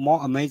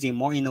amazing,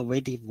 more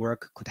innovative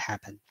work could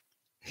happen.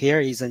 Here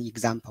is an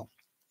example.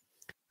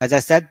 As I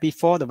said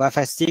before, the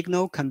Wi-Fi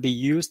signal can be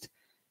used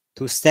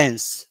to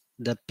sense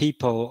the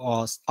people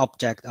or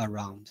object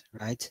around,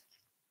 right?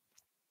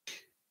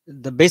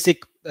 The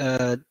basic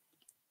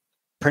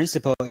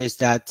principle is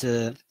that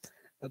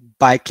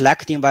by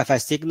collecting Wi-Fi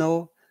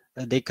signal,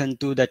 they can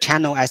do the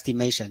channel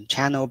estimation,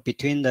 channel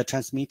between the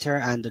transmitter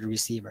and the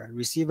receiver.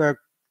 Receiver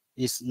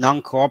is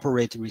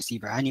non-cooperative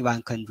receiver.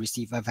 Anyone can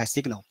receive Wi-Fi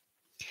signal.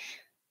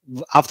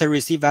 After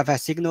receive Wi-Fi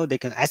signal, they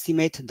can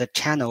estimate the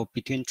channel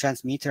between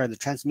transmitter. The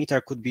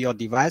transmitter could be your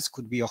device,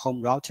 could be your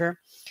home router.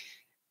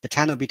 The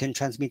channel between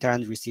transmitter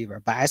and receiver.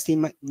 By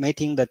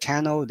estimating the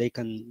channel, they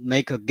can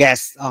make a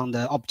guess on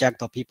the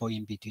object or people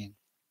in between.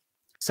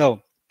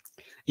 So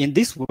in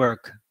this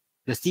work,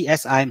 the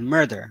CSI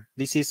murder,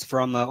 this is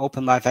from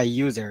Open Wi-Fi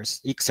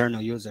users,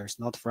 external users,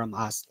 not from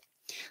us.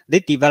 They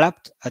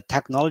developed a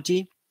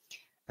technology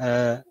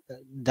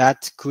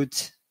that could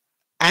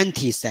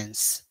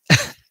anti-sense.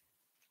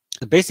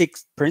 The basic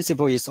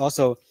principle is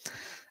also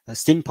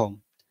simple.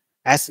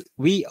 As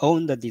we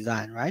own the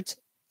design, right?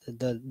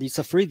 It's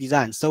a free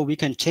design, so we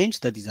can change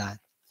the design.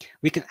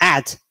 We can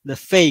add the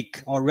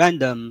fake or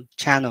random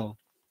channel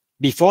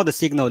before the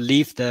signal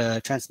leaves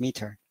the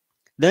transmitter.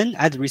 Then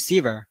at the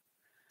receiver,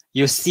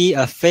 you see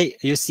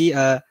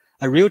a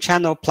real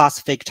channel plus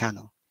fake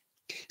channel.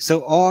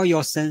 So all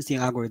your sensing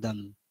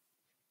algorithm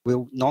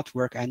will not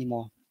work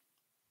anymore.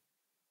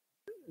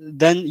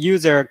 Then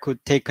user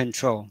could take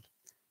control.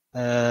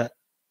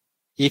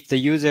 If the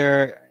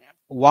user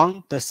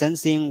want the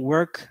sensing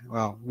work,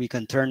 well, we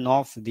can turn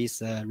off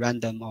this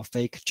random or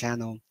fake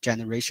channel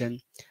generation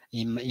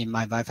in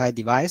my Wi-Fi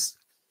device.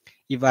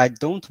 If I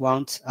don't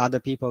want other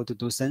people to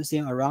do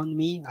sensing around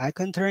me, I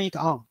can turn it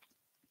on.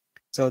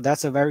 So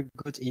that's a very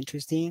good,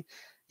 interesting,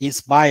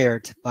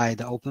 inspired by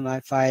the Open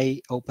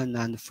Wi-Fi, open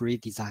and free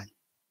design.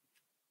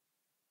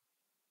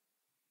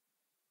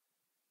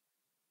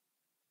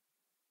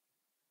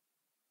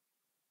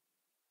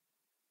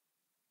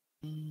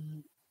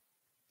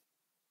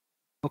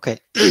 Okay.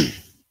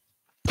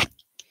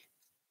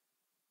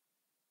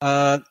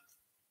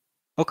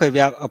 Okay, we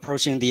are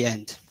approaching the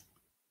end.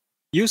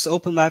 Use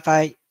Open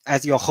Wi-Fi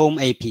as your home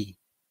AP.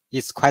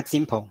 It's quite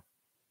simple.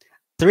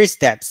 3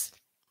 steps.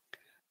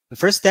 The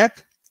first step,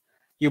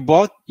 you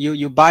buy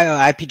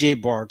an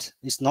IPGA board.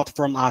 It's not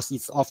from us.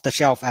 It's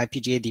off-the-shelf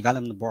IPGA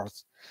development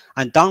boards.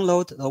 And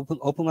download the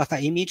Open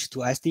Wi-Fi image to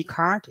SD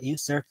card.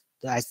 Insert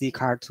the SD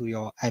card to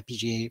your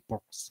IPGA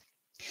boards,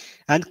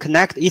 and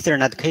connect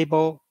Ethernet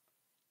cable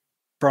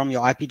from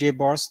your IPGA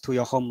boards to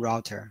your home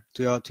router,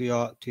 to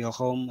your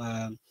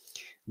home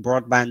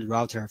broadband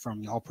router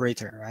from your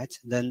operator, right?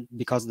 Then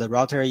because the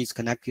router is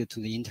connected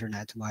to the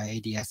internet via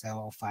ADSL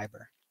or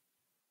fiber,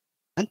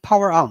 and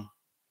power on.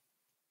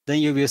 Then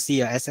you will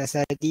see a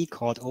SSID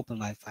called Open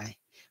Wi-Fi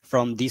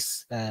from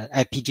this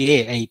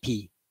IPGA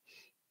AP,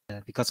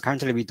 because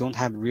currently we don't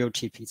have real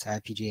chip, it's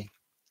IPGA.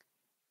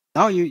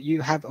 Now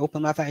you have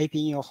Open Wi-Fi AP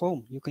in your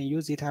home. You can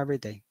use it every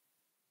day.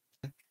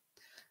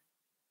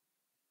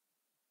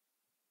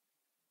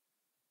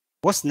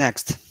 What's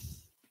next?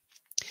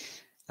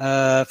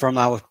 from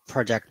our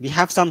project. We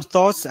have some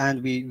thoughts,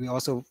 and we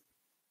also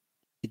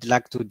would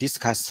like to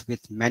discuss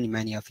with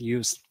many of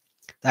you.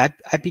 The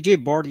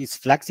IPGA board is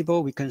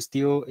flexible. We can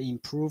still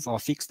improve or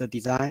fix the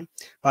design,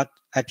 but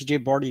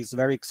IPGA board is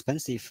very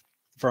expensive,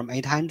 from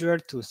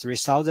 800 to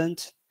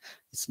 3000.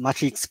 It's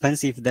much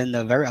expensive than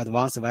the very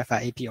advanced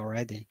Wi-Fi AP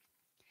already.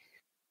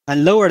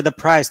 And lower the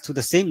price to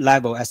the same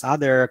level as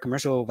other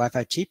commercial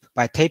Wi-Fi chip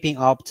by taping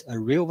out a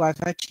real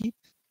Wi-Fi chip.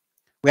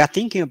 We are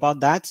thinking about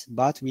that,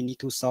 but we need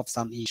to solve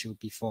some issue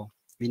before.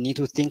 We need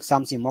to think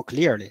something more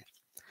clearly.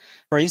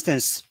 For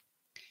instance,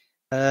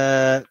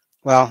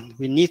 well,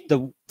 we need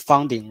the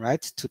funding,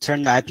 right, to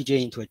turn the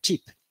IPGA into a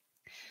chip.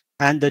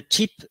 And the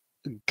chip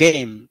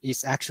game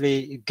is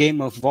actually a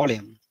game of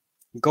volume.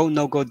 Go,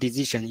 no-go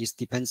decision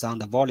depends on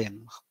the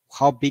volume,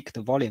 how big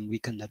the volume we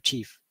can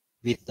achieve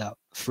with the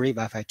free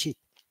Wi-Fi chip.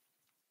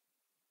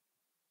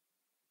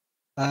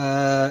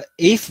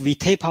 If we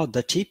tape out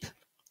the chip,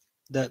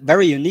 the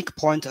very unique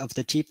point of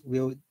the chip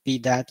will be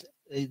that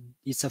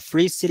it's a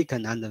free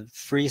silicon and a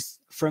free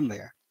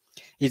firmware.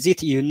 Is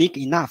it unique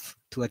enough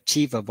to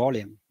achieve a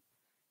volume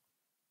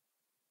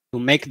to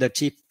make the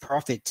chip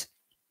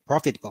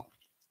profitable?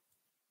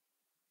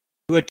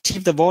 To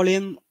achieve the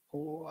volume,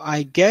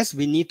 I guess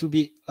we need to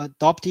be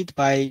adopted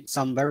by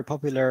some very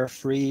popular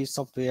free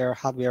software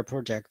hardware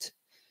project.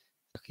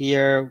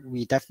 Here,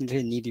 we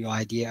definitely need your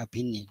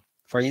opinion.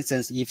 For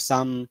instance, if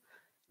some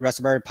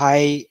Raspberry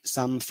Pi,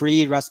 some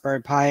free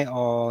Raspberry Pi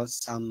or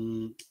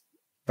some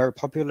very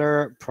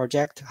popular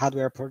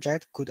hardware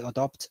project could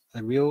adopt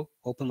a real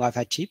open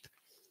Wi-Fi chip,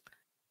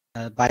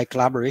 by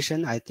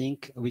collaboration, I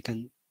think we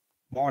can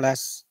more or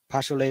less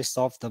partially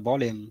solve the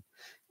volume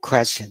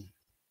question.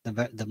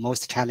 The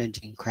most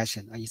challenging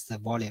question is the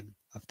volume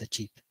of the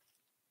chip.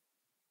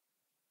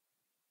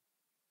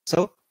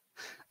 So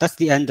that's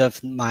the end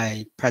of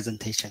my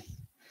presentation.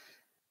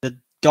 The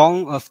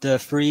dawn of the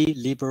free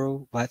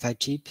liberal Wi-Fi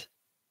chip.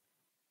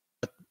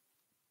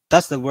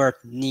 Does the world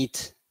need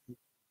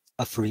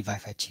a free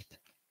Wi-Fi chip?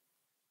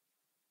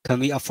 Can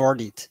we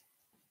afford it?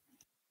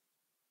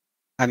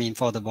 I mean,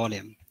 for the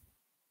volume.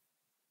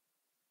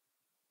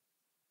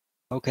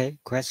 Okay,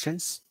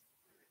 questions?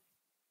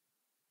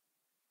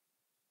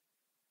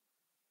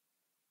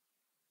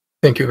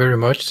 Thank you very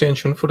much,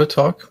 Xianxun, for the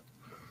talk.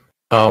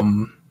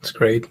 It's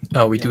great.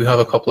 We do have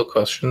a couple of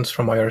questions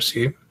from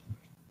IRC.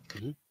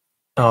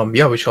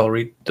 Yeah, which I'll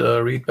read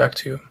back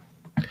to you.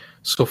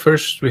 So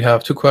first, we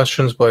have two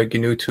questions by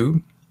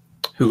Gnu2,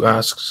 who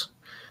asks,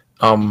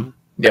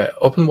 yeah,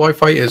 Open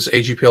Wi-Fi is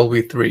AGPL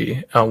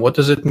v3. What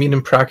does it mean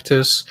in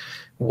practice?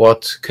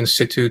 What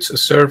constitutes a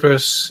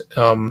service?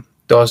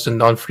 Does the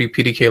non-free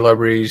PDK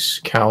libraries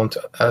count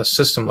as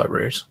system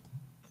libraries?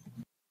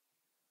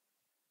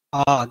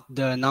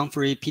 The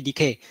non-free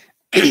PDK.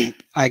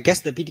 I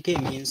guess the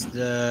PDK means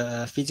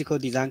the physical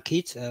design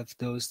kit of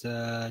those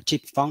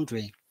chip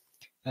foundry.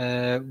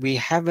 We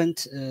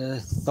haven't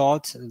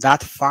thought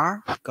that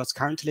far because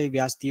currently we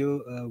are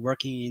still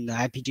working in the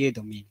IPGA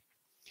domain.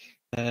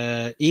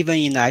 Even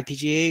in the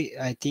IPGA,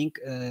 I think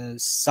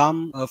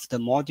some of the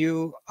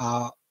module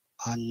are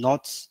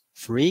not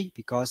free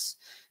because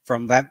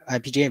from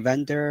IPGA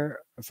vendor,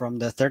 from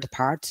the third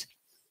part,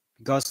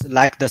 because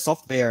like the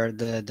software,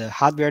 the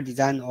hardware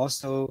design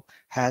also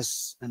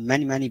has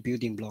many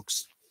building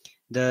blocks.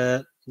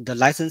 The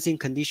licensing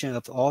condition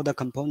of all the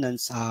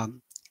components are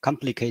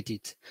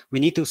complicated. We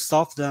need to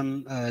solve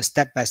them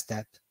step by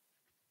step.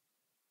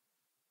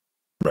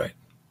 Right.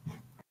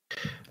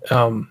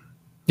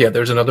 Yeah,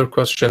 there's another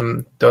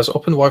question. Does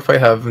Open Wi-Fi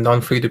have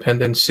non-free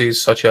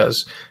dependencies such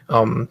as,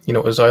 a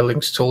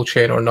Xilinx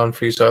toolchain or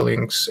non-free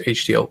Xilinx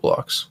HDL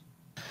blocks?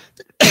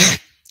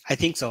 I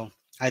think so.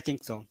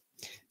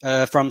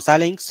 From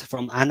Xilinx,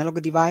 from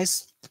analog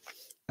device,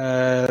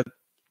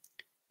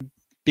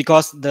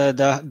 because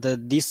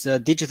this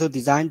digital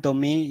design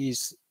domain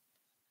is,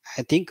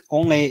 I think,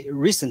 only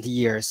recent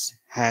years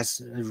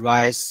has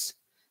rise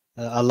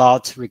a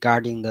lot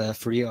regarding the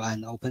free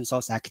and open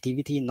source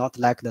activity, not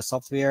like the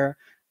software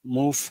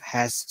move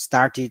has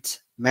started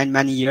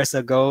many years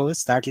ago,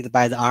 started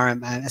by the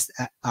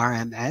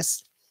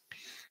RMS.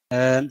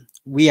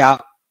 We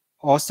are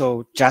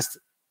also just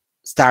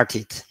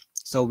started.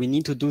 So we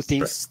need to do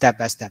things step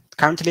by step.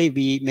 Currently,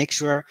 we make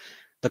sure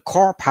the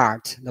core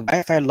part, the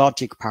Wi-Fi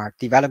logic part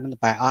developed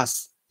by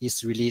us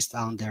is released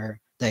under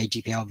the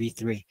AGPL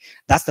v3.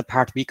 That's the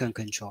part we can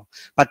control.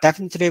 But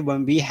definitely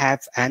when we have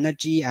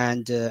energy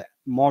and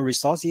more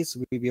resources,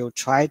 we will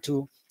try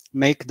to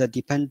make the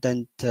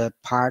dependent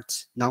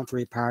part,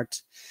 non-free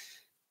part,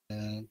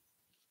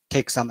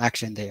 take some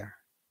action there.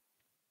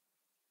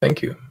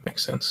 Thank you.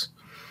 Makes sense.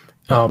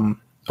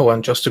 Oh,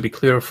 and just to be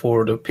clear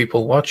for the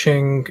people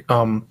watching,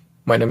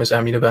 my name is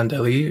Amina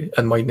Bandeli,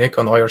 and my nick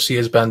on IRC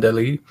is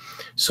Bandeli.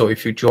 So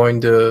if you join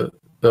the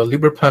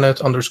libreplanet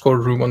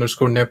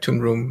 _room_Neptune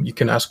room, you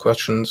can ask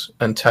questions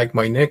and tag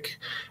my nick,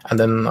 and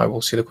then I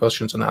will see the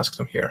questions and ask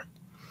them here.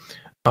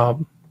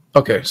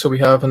 Okay, so we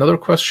have another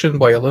question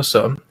by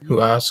Alyssa, who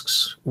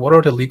asks, what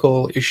are the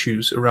legal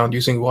issues around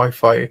using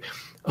Wi-Fi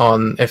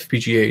on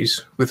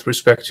FPGAs with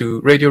respect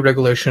to radio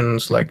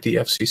regulations like the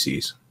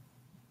FCCs?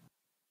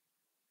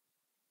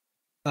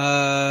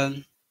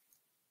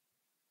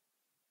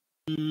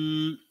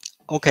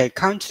 Okay,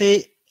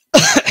 currently,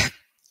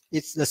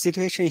 the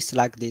situation is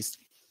like this.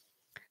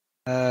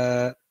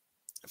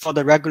 For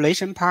the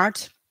regulation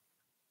part,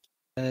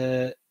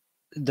 the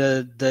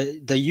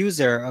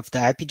user of the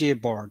FPGA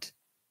board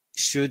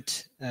should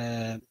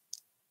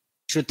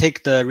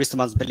take the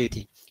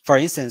responsibility. For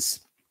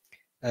instance,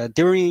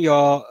 during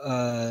your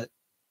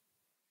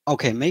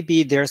okay,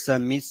 maybe there's a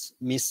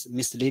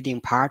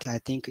misleading part. I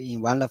think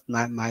in one of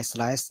my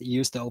slides,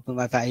 use the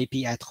openwifi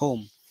AP at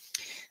home.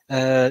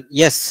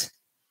 Yes,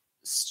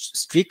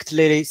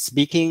 strictly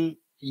speaking,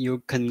 you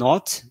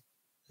cannot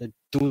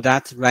do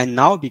that right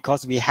now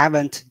because we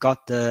haven't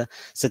got the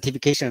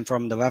certification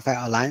from the Wi-Fi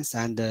Alliance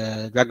and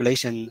the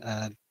regulation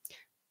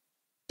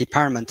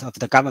department of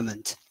the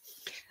government.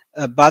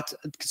 But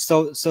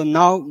so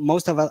now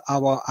most of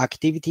our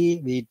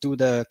activity, we do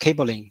the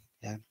cabling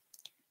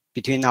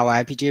between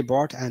our FPGA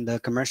board and the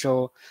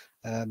commercial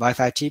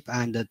Wi-Fi chip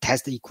and the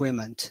test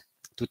equipment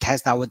to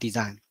test our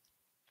design.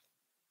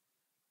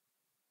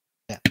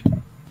 Yeah.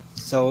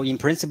 So in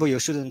principle, you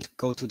shouldn't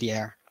go to the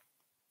air.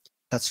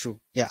 That's true.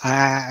 Yeah,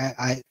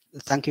 I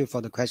thank you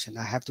for the question.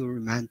 I have to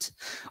remind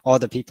all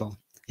the people.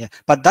 Yeah,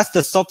 but that's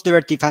the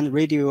software-defined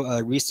radio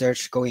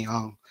research going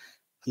on.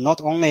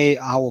 Not only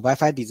our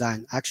Wi-Fi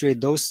design. Actually,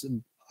 those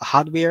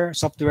hardware,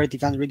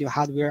 software-defined radio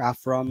hardware are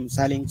from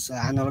Xilinx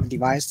analog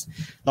device.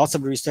 Lots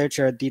of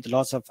researchers did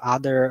lots of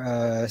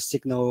other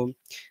signal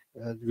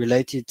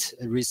related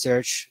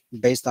research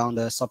based on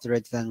the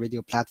software-defined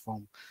radio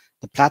platform.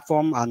 The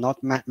platform are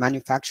not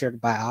manufactured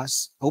by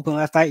us.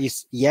 OpenWiFi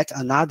is yet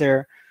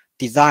another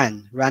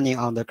design running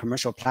on the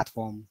commercial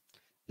platform.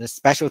 The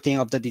special thing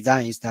of the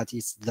design is that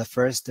it's the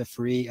first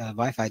free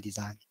Wi-Fi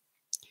design.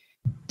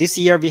 This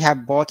year we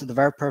have bought the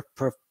very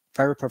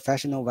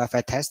professional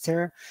Wi-Fi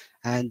tester,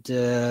 and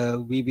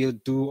we will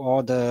do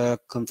all the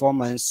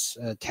conformance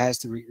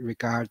tests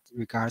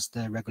regards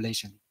the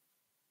regulation.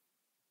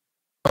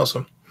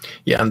 Awesome.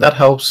 Yeah, and that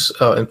helps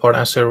in part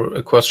answer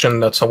a question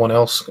that someone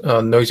else,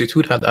 Noisy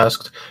Toot, had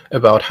asked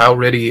about how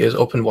ready is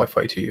Open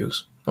Wi-Fi to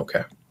use.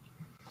 Okay.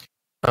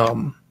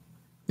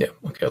 Yeah,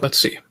 okay, let's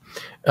see.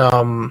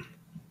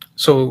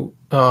 So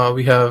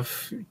we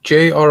have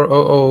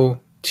JROOTABGA,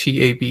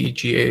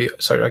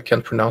 sorry, I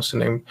can't pronounce the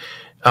name,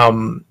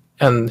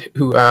 and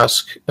who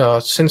ask,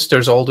 since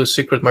there's all this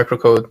secret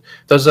microcode,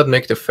 does that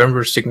make the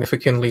firmware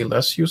significantly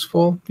less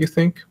useful, you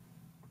think?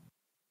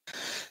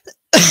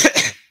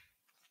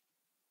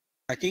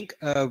 I think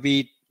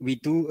we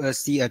do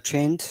see a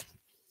trend,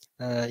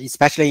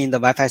 especially in the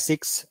Wi-Fi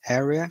 6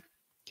 area.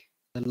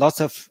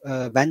 Lots of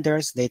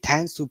vendors, they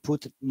tend to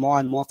put more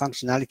and more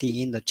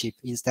functionality in the chip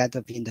instead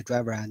of in the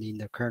driver and in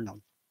the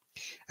kernel.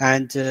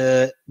 And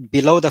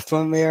below the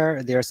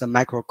firmware, there's a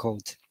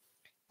microcode.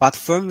 But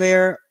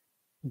firmware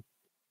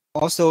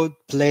also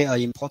play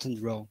an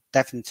important role,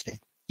 definitely.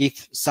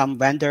 If some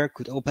vendor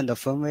could open the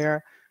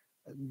firmware,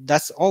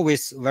 that's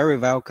always very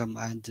welcome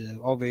and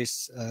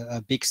always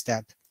a big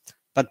step.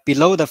 But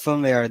below the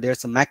firmware,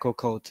 there's a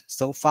microcode.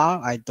 So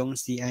far, I don't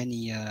see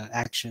any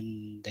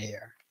action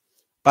there.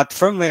 But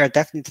firmware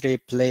definitely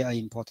play an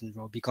important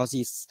role because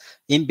it's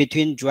in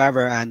between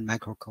driver and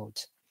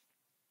microcode.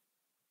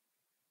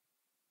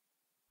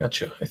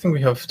 Gotcha. I think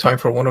we have time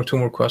for one or two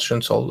more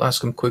questions. So I'll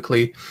ask them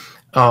quickly.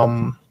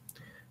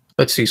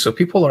 Let's see. So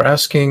people are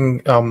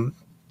asking,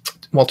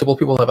 multiple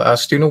people have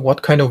asked, do you know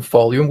what kind of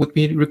volume would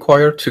be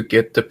required to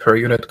get the per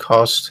unit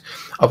cost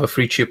of a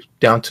free chip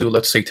down to,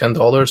 let's say,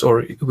 $10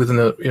 or within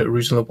a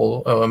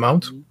reasonable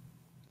amount?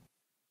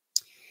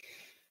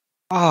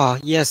 Oh,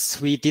 yes,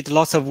 we did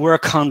lots of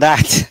work on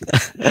that.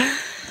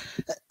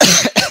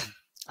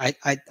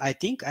 I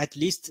think at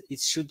least it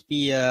should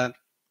be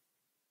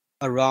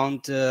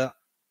around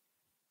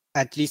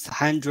at least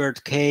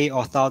 100K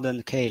or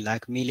 1000K,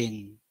 like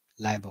million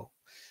level,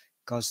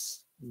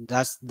 because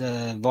that's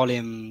the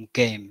volume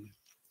game.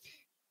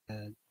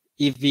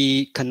 If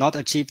we cannot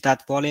achieve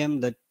that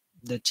volume,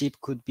 the chip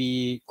could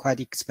be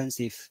quite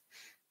expensive.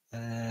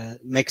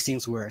 Make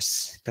things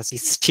worse because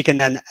it's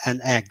chicken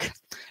and egg.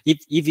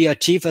 If you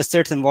achieve a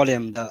certain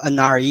volume, the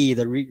NRE,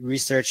 the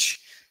research,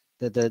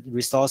 the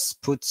resource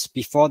put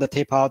before the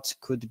tape out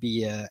could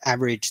be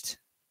averaged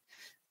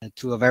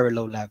to a very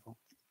low level.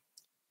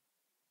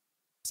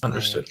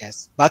 Understood.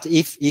 Yes, but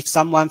if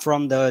someone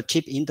from the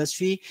chip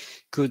industry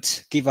could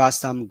give us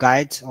some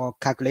guide or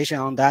calculation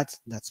on that,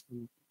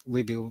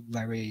 we will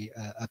very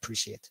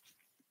appreciate.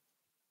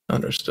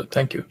 Understood.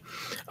 Thank you.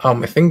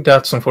 I think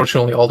that's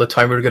unfortunately all the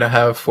time we're going to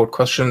have for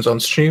questions on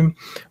stream.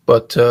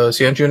 But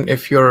Xianjun,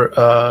 if you're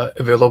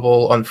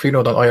available on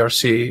Freenode on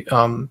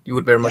IRC, you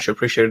would very much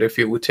appreciate it if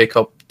you would take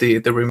up the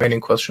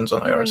remaining questions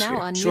on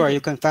IRC. Sure,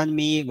 you can find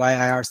me via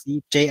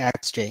IRC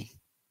JXJ.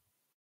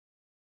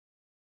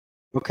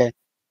 Okay.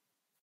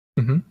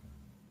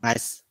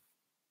 Nice.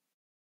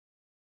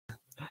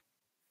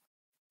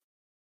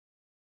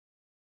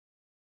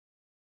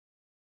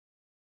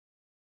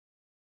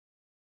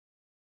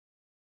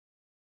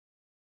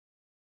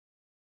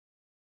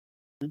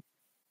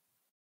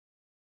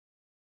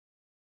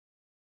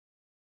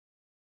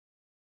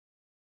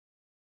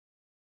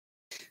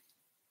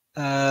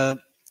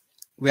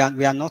 We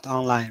are not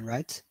online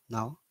right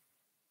now.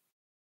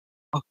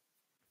 Oh,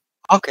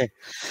 okay.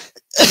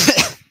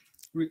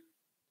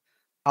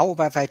 Our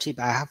Wi-Fi chip,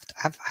 I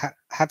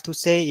have to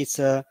say, it's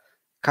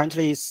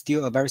currently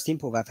still a very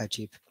simple Wi-Fi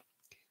chip.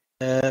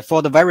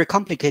 For the very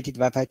complicated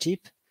Wi-Fi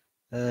chip,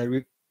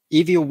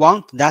 if you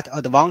want that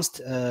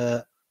advanced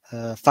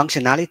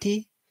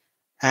functionality,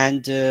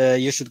 and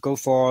you should go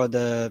for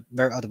the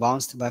very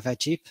advanced Wi-Fi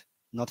chip,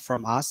 not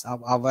from us. Our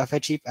Wi-Fi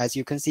chip, as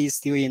you can see, is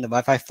still in the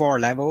Wi-Fi 4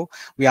 level.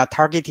 We are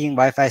targeting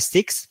Wi-Fi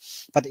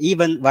 6, but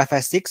even Wi-Fi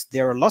 6,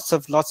 there are lots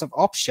of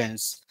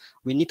options.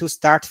 We need to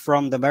start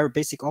from the very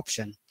basic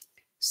option.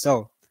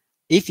 So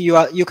if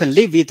you can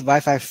live with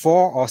Wi-Fi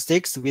 4 or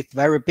 6 with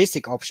very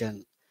basic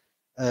option,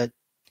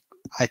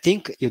 I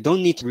think you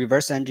don't need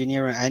reverse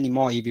engineering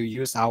anymore if you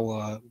use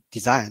our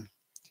design.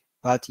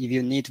 But if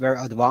you need very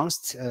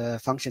advanced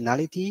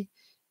functionality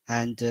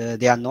and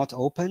they are not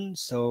open,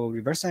 so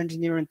reverse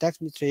engineering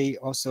definitely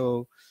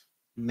also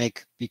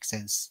make big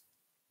sense.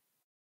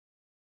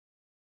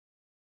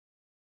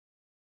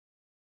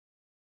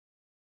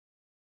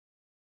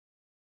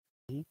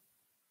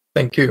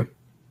 Thank you.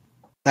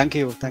 Thank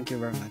you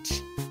very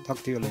much.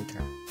 Talk to you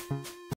later.